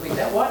 So, I mean,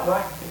 that wasn't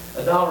like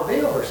a dollar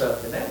bill or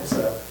something. That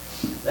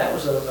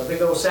was a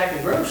big old sack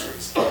of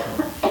groceries.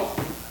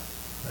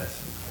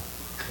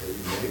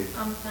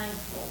 I'm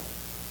thankful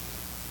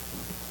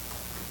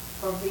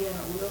for being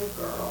a little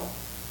girl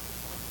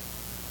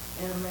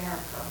in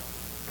America.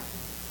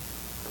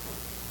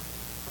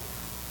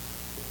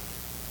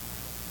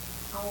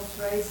 I was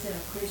raised in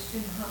a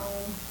Christian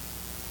home.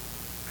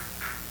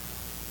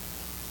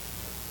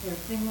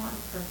 Everything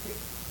wasn't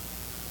perfect.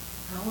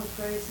 I was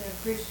raised in a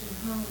Christian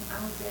home. I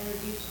was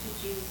introduced to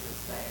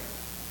Jesus there.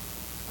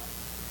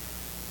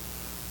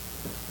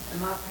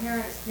 And my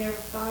parents never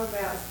thought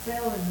about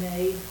selling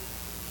me,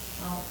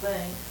 I don't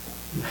think,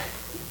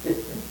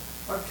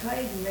 or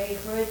trading me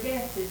for a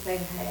debt that they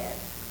had,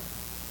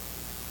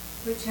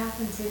 which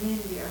happens in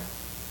India,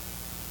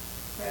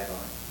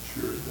 prevalent.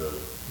 Sure it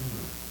does.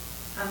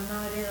 I'm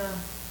not in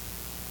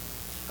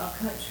a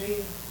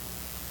country,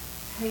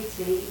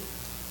 Haiti.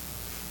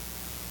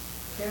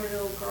 Their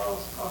little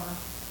girls are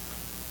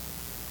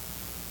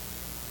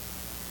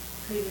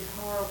treated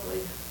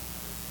horribly.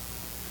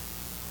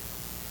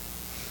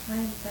 I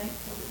am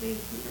thankful to be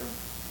here,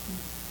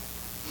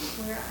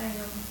 where I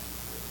am,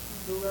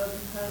 the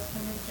loving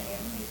husband and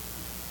family.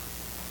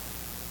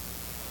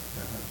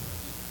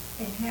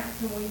 And how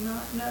can we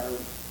not know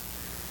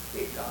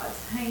that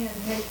God's hand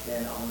has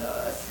been on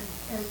us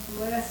and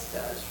blessed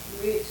us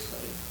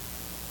richly?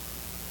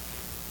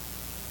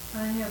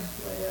 I am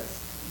blessed.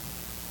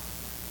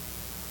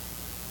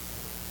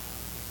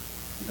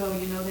 Bo,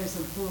 you know, there's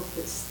a book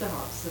that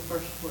starts, the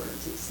first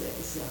words, it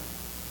says,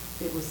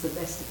 it was the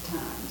best of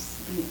times,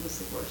 and it was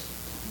the worst of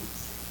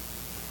times.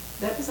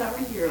 That was our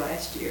year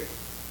last year.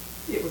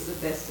 It was the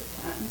best of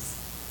times,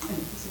 and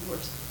it was the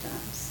worst of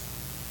times.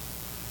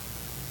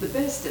 The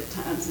best of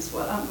times is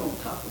what I'm going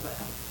to talk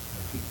about.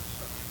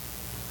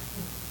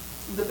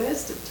 The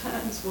best of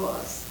times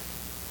was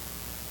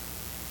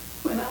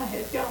when I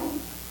had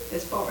gone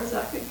as far as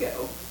I could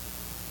go.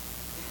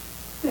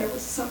 There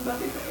was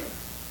somebody there.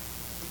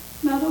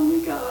 Not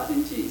only God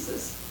and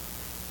Jesus,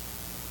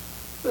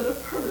 but a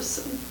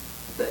person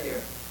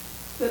there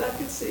that I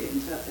could see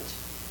and touch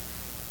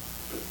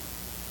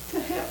to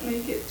help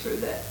me get through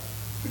that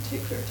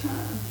particular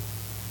time.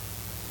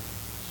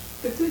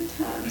 The good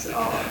times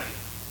are,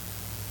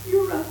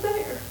 you're right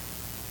there.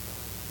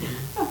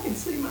 I can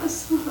see my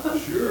son.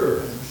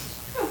 Sure.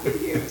 I can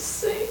hear him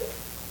sing.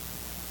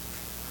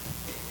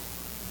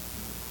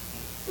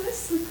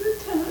 That's the good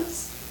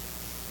times.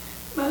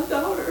 My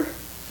daughter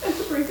at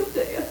the brink of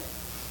death.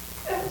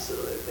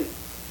 Absolutely.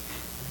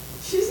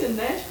 She's in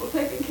Nashville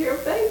taking care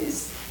of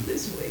babies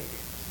this week.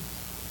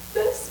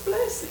 That's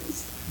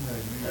blessings.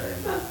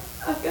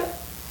 I've got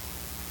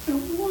a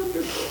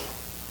wonderful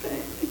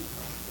family.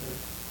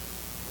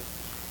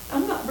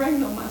 I'm not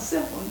bragging on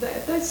myself on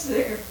that. That's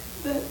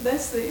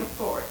them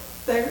for it.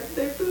 They're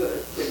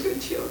good. They're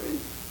good children,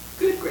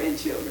 good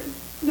grandchildren.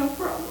 No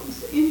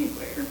problems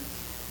anywhere.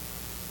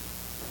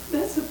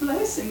 That's the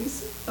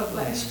blessings of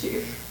last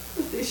year,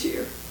 of this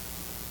year.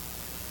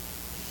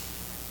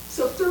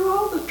 So through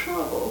all the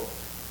trouble,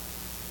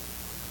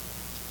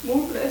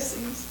 more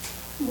blessings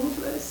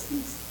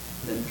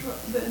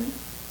than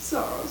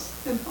sorrows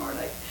and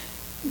heartache.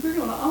 We're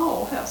going to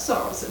all have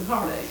sorrows and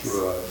heartaches.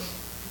 Right.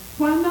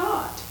 Why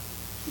not?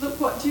 Look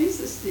what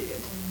Jesus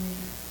did.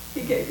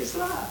 He gave his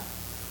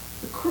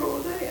life, a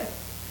cruel death.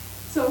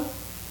 So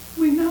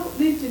we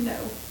need to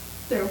know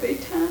there will be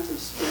times of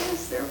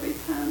stress, there will be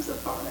times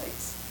of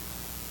heartaches.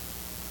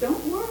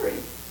 Don't worry,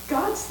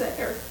 God's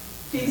there.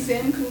 He's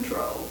in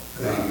control.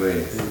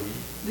 Amen.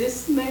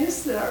 This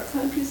mess that our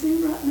country's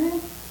in right now,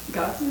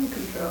 God's in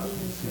control.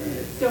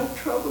 Don't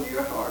trouble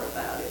your heart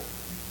about it.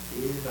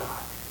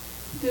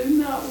 Do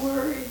not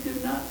worry, do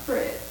not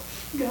fret.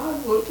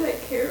 God will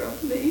take care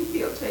of me,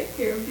 he'll take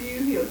care of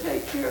you, he'll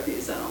take care of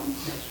his own.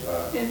 That's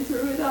right. And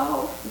through it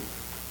all,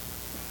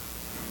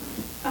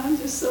 I'm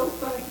just so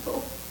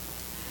thankful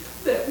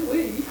that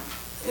we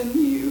and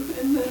you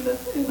and Linda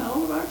and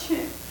all of our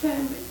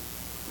family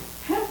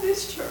have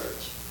this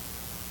church.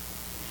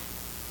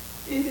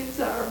 It is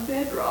our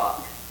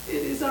bedrock.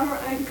 It is our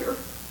anchor.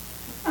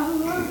 I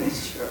love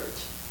this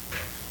church.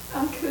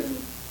 I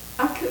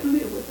couldn't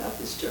live without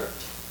this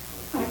church.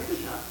 I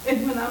could not.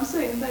 And when I'm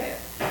saying that,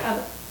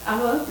 I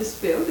love this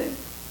building,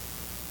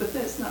 but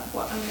that's not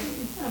what I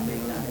mean. I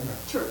mean our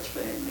church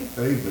family.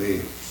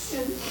 Amen.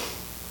 And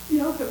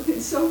y'all have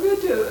been so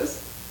good to us,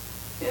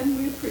 and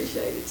we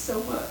appreciate it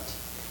so much.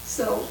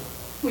 So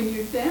when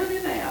you're down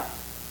and out,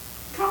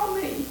 call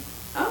me.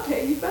 I'll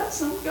tell you about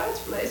some of God's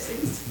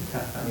blessings.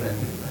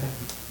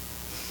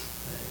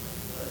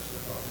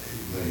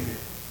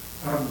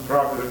 I'm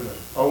probably the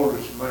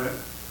oldest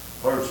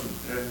person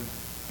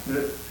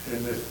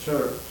in this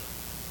church.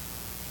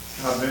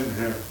 I've been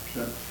here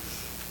since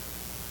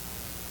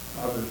I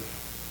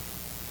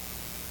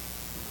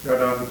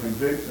got under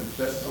conviction,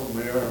 sitting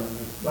over here on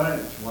this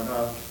bench when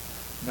I was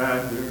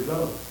 9 years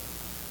old.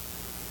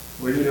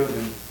 We lived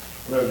in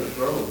Pleasant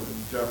Grove in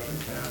Jefferson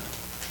County.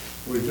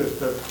 We just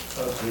took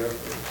up here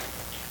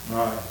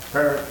my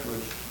parents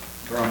was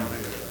from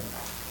here.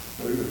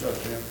 We was up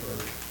here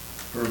first.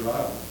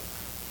 revival.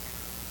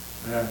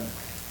 And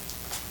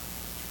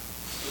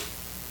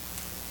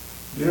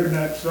during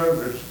that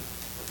service,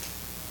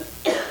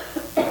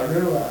 I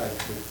realized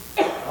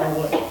that I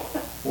wasn't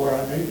where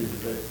I needed to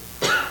be.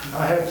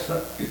 I had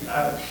some,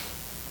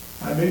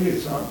 I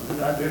needed something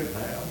that I didn't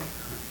have,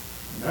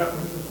 and that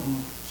was a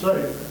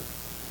Savior.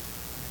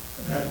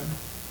 And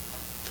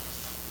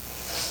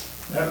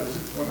that was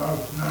when I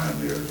was 9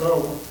 years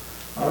old.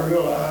 I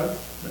realized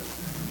that,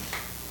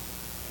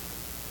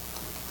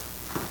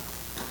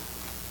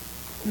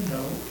 you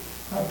know,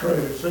 I prayed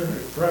a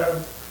sinner's prayer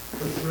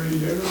for 3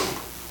 years.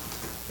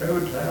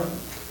 Every time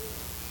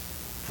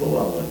before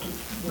I went to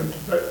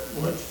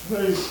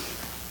sleep,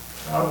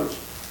 I was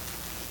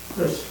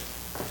just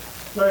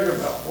thinking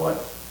about what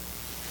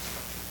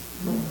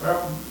would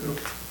happen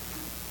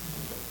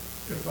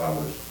if I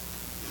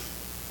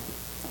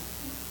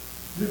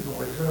didn't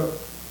wake up.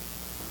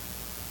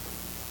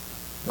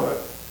 But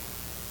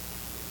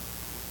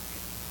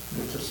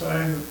it's the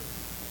same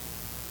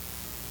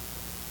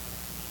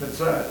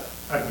since I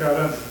got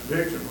under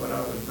conviction when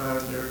I was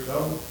 9 years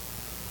old.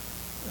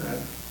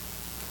 And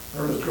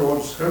I was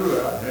going to school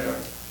out here.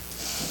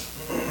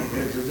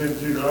 It was in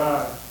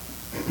July.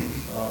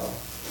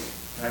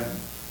 And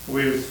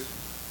we was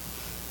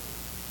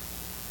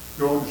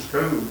going to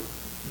school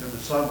in the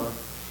summer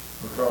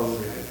because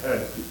we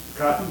had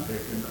cotton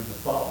picking in the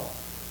fall.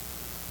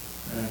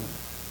 And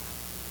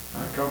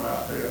I come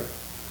out here,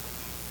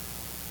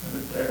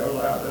 and they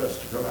allowed us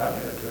to come out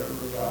here to a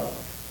revival.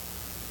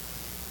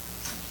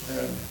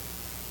 And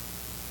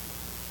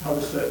I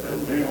was sitting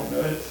over here on the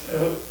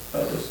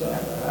other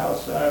side of the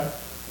house there,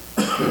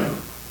 and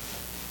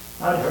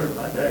I'd heard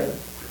my dad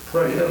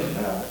pray every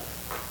night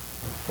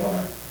for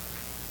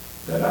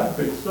that I'd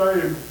be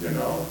saved, you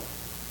know.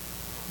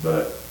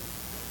 But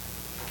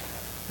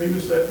he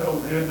was sitting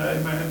over here in the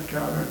amen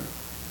counter,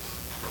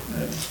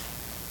 and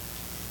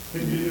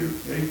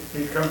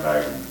he come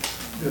back and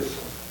just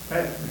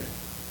asked me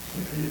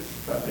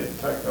if I didn't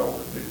take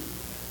over these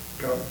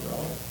covers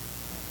off.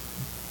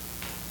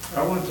 I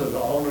went to the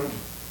altar and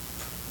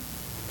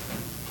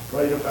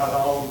prayed about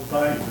all the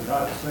things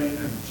that I'd seen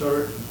in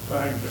church and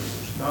things that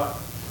was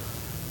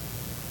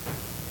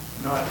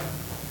not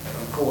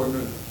according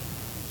to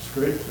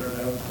scripture and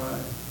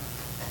everything.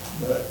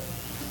 But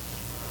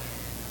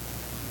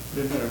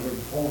then there was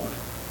a point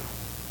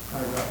I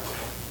got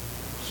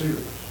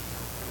serious.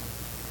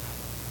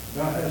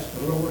 And I asked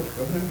the Lord to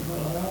come into my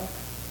life,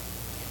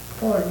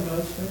 pardon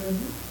my sin,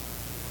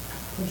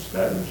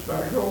 establish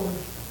my goals.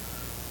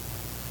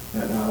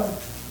 And I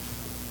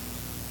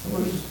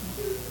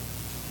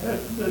had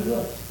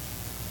the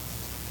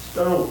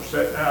stove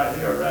sitting out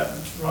here right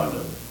in front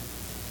of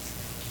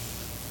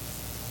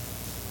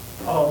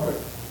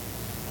Albert.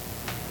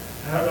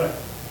 Had a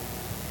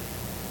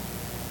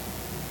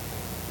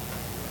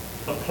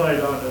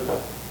plate under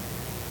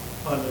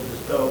the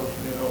stove,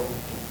 you know,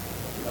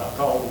 I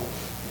call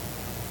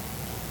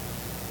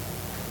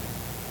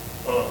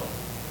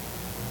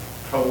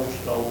coal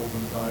stoves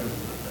and things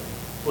that they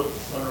put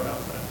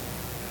around there.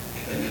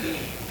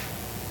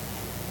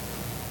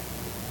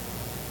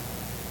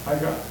 I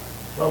got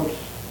close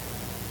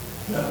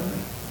down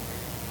there.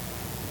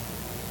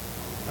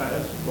 I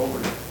asked the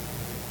Lord to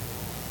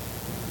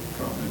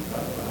come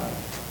inside of the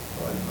house,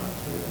 right in my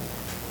spirit.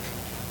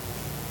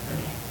 And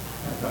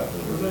I got the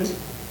relief.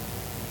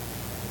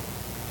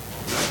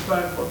 I'm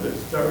thankful to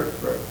this church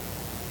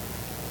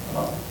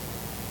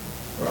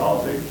for all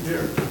these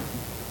years.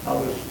 I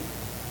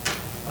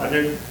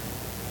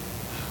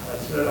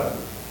said I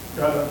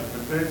got under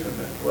conviction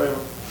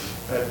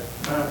at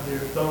 9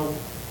 years old.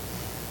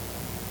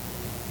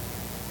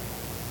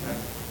 And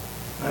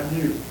I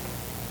knew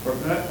from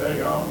that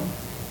day on,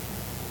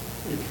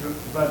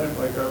 if I didn't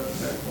wake up the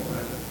next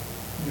morning, I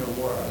knew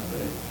where I'd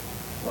be.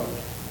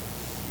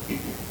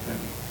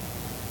 And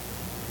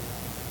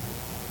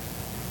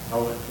I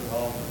went to the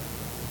altar.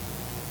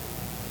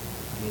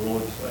 The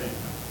Lord saved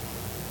me.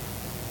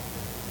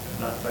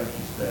 And I think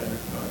He's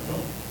standing right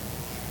on.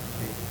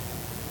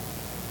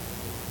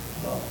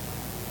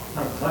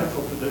 I'm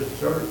thankful to this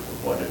church for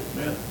what it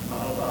meant in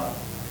my life.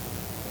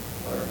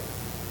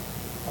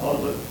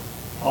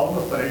 All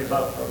the things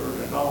I've heard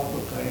and all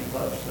the things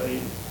I've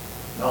seen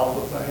and all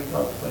the things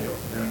I've felt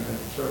in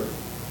this church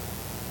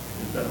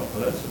has been a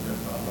blessing in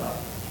my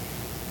life.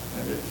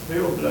 And it's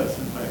still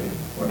blessing me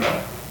when I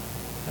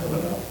have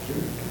an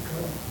opportunity to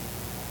come.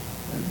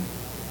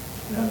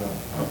 And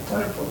I'm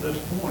thankful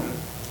this morning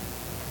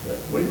that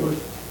we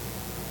was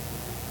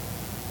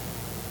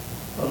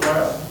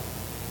allowed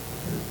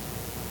to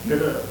get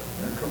up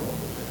and come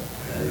over there.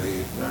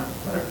 And I'm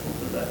thankful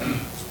for that. And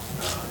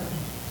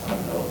I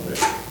know that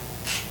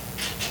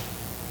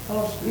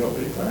I'll still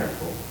be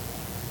thankful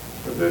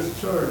for this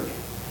church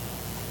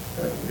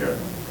that given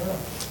me God.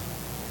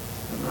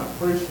 And I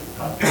appreciate it.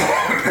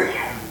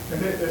 And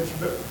it's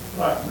been,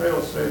 like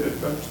Bill said, it's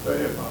been a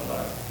stay in my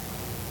life.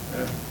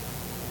 And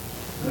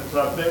since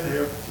I've been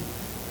here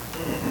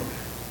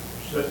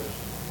since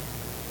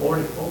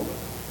 44,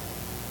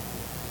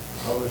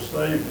 I was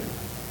saved in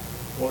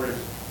 48.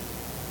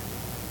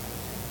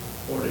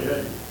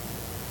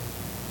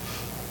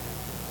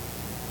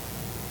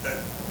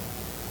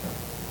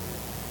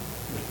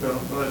 It's been a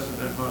blessing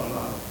in my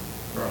life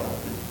for all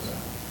these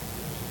things.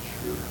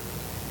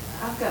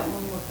 I've got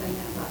one more thing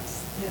I'd like to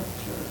tell the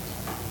church.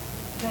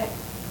 Back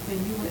when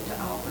you went to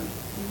Auburn,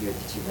 the year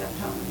that you left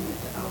home and you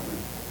went to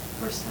Auburn,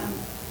 first time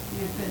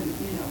you'd been,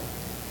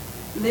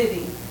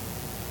 living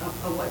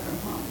away from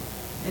home.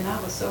 And I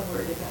was so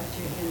worried about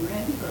you. And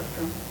Randy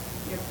Bertram,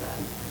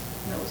 everybody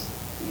knows,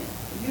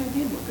 you and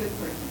him were good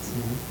friends.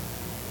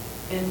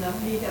 And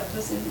he helped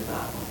us in the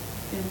Bible.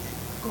 And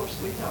of course,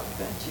 we talked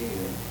about you.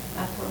 And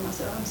I told him, I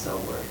said, I'm so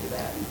worried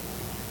about him.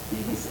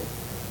 And he said,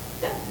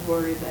 don't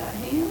worry about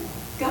him.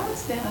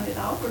 God's down at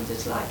Auburn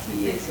just like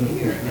he is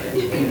here.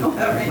 Randy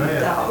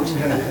dog.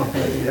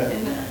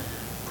 And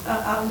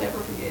I'll never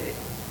forget it.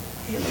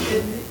 And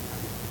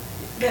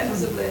that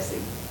was a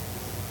blessing.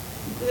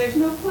 There's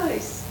no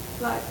place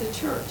like the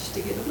church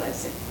to get a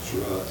blessing.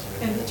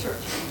 And the church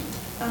family.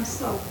 I'm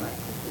so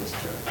thankful for this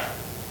church.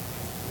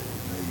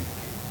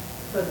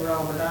 Brother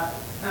Robert, I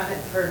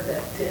had heard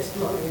that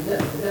testimony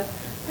that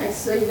I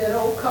see that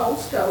old coal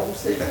stove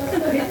sitting up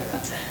there.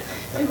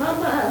 In my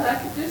mind, I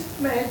could just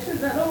imagine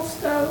that old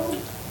stove.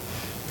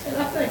 And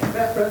I think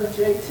about Brother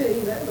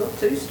JT, that little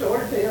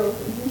two-story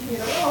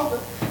building, all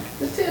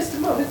the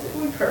testimonies that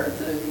we've heard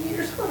through the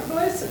years. What a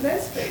blessing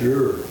that's been.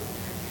 Sure.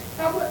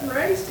 I wasn't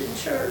raised in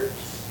church.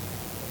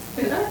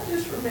 And I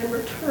just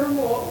remember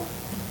turmoil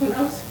when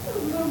I was a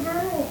little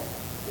girl.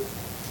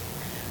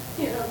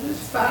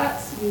 Just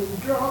fights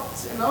and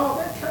drunks and all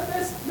that kind of,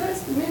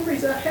 that's the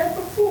memories I had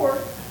before.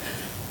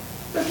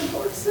 But the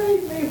Lord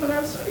saved me when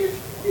I was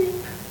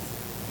 15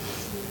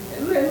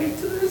 and led me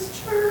to this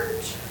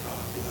church.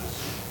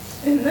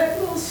 And that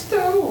little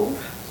stove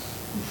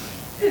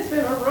has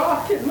been a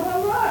rock in my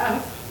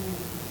life.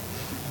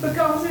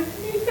 Because if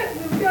he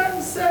hadn't have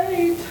gotten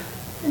saved,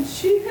 and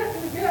she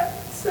hadn't have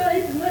gotten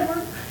saved, and they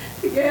were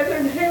together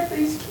and had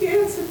these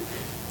kids, and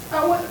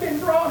I wouldn't have been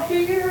brought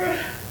here.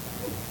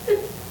 And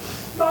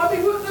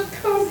Bobby wouldn't have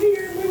come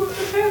here, and we wouldn't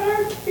have had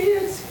our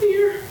kids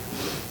here.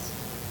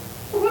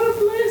 What a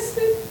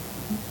blessing.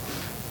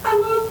 I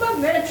love my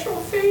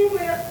natural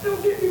family,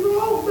 don't get me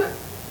wrong, but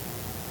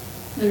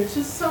there's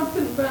just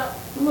something about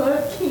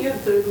blood kin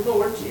through the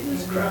Lord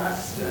Jesus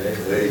Christ.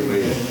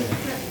 Amen.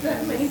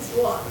 That means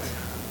a lot.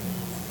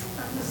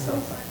 I'm just so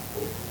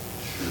thankful.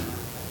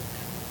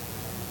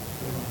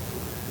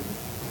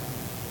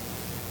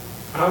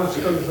 I was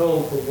coming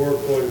home from work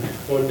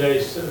one day,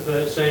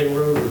 that same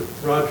road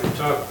that Roger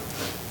talked,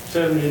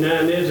 79.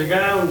 There's a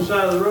guy on the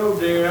side of the road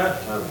there.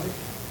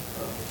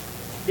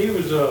 He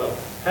was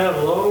had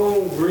a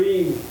long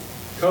green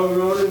coat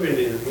on him and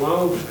his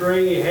long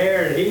stringy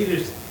hair, and he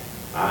just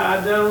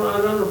I don't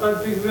know if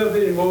I'd pick him up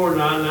anymore or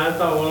not. And I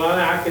thought, well,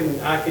 I can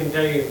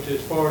take him to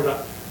as far as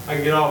I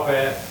can get off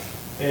at,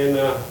 and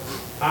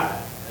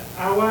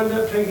I wound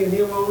up taking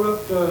him on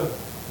up to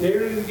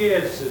nearly the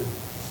Gadsden.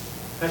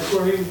 That's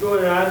where he was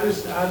going.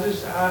 That's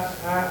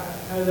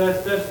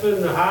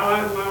been the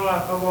highlight of my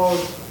life. I've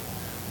always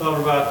thought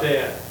about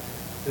that.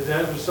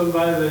 That was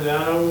somebody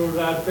that I don't know if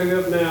I'd pick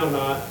up now or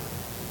not,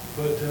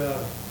 but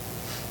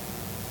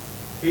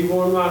he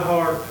won my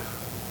heart.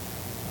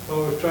 I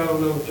was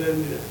traveling over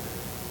 70.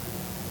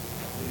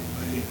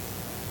 Amen.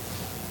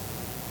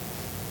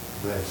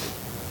 Bless.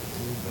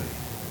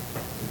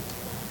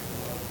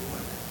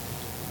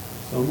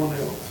 Someone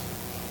else.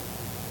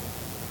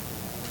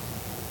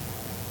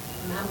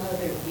 My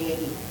mother and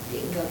daddy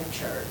didn't go to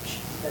church,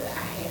 but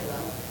I had a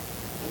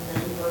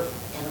neighbor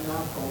and an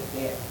uncle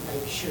that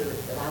made sure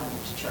that I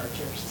went to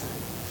church every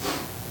Sunday.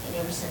 And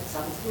ever since I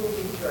was a little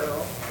bitty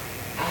girl,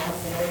 I have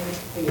been able to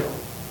feel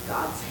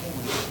God's hand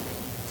on me.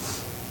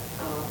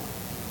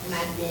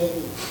 My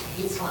daddy,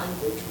 his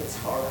language was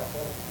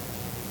horrible.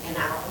 And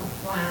I don't know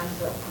why,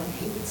 but when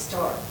he would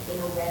start in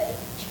a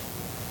rage,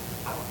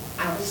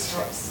 I would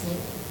start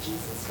singing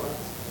Jesus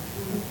Loves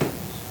Me.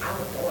 I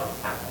would go off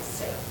by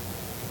myself.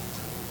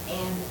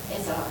 And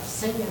as a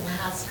senior in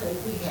high school,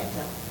 we had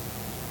to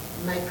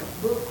make a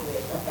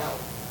booklet about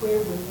where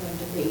we wanted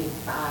to be in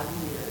 5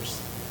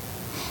 years.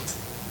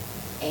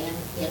 And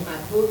in my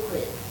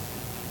booklet,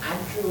 I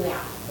drew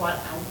out what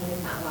I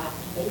wanted my life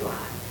to be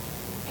like.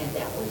 And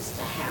that was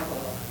to have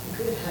a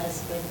good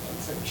husband and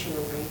some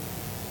children,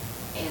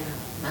 and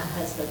my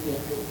husband being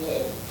a good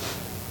daddy.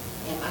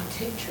 And my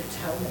teacher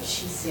told me,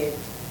 she said,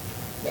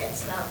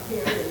 that's not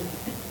very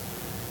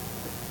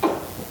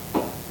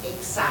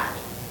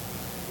exciting.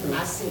 And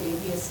I said, it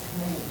is to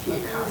me,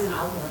 because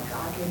I want a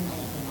godly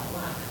man in my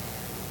life.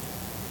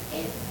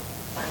 And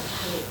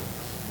thankfully,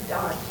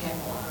 God came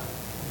along.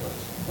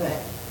 But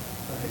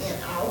in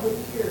all the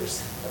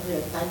years of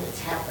everything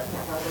that's happened,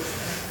 I've always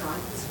known God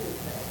was with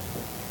me.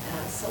 And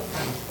I'm so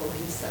thankful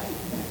He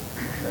saved me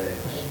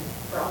and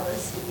brought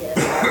us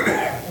together.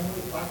 And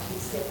we, like He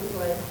said, we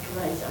were able to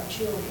raise our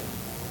children.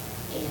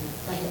 And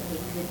they have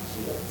been good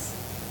kids.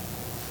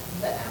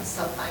 But I'm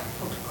so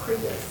thankful to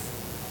Chris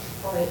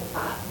for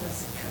inviting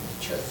us to come to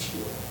church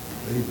here.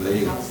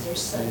 Because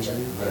there's such a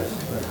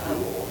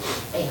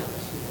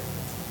family here.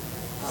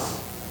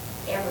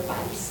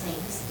 Everybody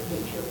seems to be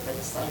here for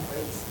the same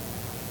reason,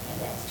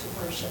 and that's to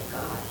worship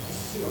God and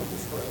feel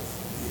His blessings.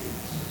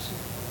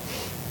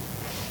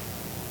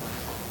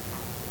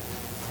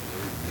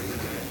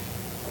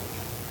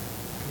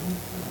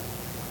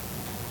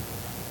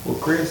 Well,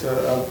 Chris,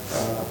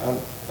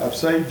 I've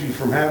saved you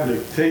from having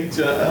to teach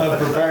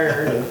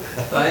unprepared.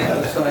 Thank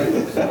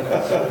you.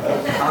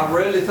 I'm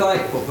really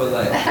thankful for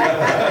that.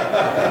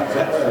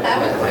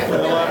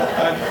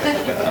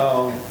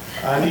 Well,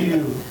 I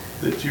knew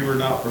that you were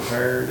not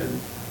prepared, and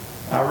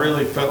I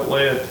really felt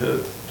led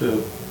to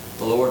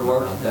The Lord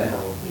worked it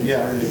out.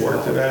 yeah, He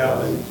worked it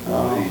out, and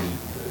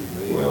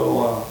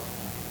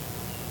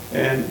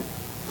and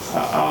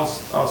I'll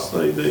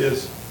say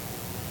this.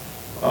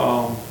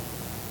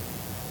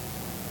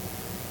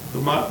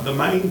 The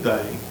main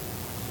thing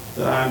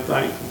that I'm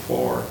thankful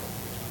for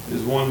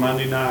is one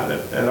Monday night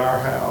at our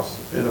house,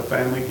 at a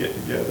family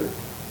get-together,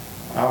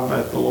 I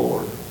met the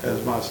Lord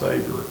as my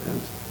Savior.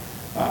 And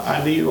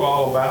I knew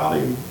all about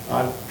Him.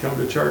 I'd come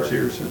to church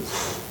here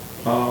since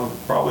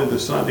probably the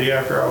Sunday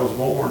after I was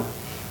born.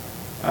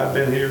 I've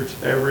been here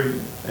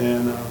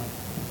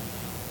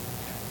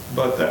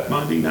but that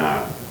Monday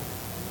night,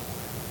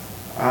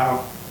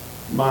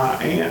 my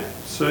Aunt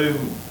Sue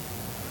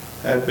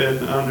had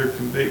been under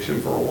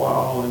conviction for a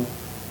while,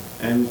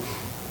 and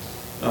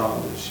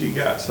she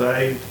got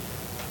saved,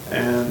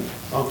 and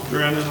Uncle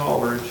Brennan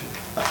Aldridge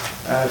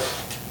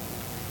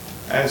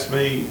asked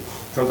me,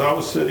 because I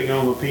was sitting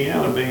on the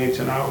piano bench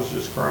and I was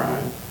just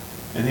crying,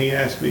 and he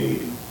asked me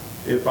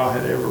if I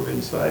had ever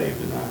been saved,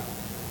 and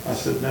I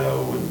said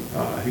no,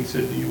 and he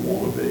said, do you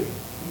want to be?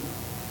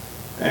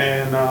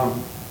 And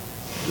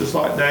just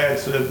like Dad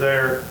said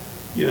there,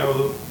 you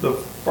know, the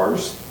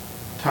first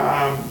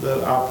time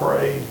that I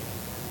prayed,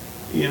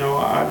 you know,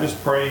 I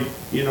just prayed,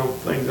 you know,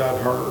 things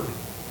I'd heard.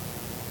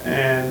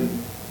 And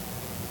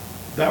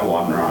that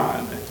wasn't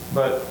right.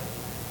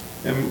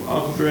 And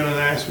Uncle Brennan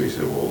asked me, he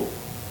said, well,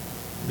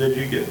 did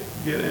you get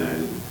in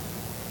it?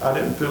 I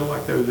didn't feel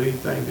like there was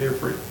anything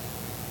different.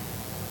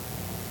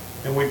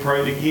 And we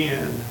prayed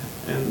again,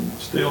 and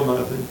still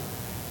nothing.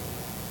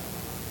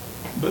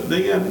 But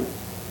then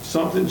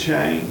something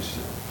changed,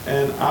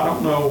 and I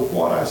don't know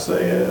what I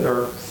said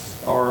or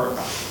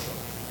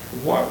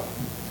what,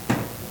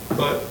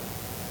 but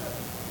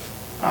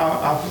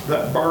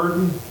that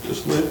burden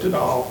just lifted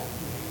off,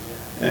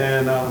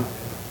 and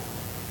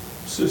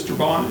Sister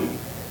Bonnie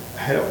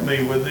helped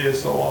me with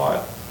this a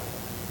lot.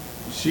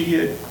 She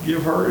had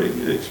give her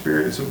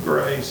experience of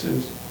grace,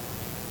 and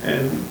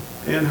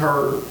in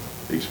her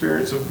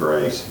experience of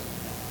grace,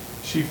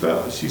 she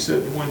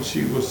said when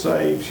she was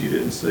saved, she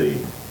didn't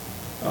see,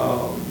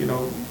 you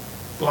know,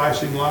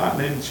 flashing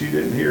lightning, she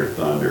didn't hear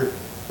thunder,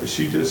 but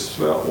she just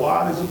felt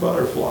light as a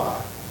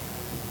butterfly.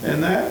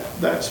 And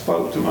that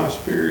spoke to my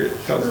spirit,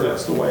 because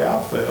that's the way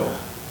I felt.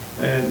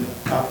 And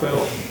I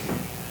felt,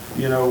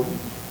 you know,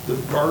 the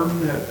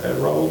burden had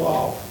rolled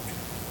off.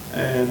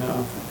 And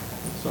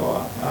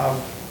so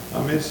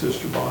I miss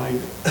Sister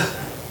Bonnie,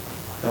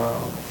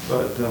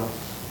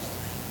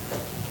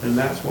 and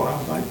that's what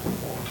I'm thankful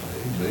for.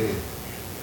 Amen.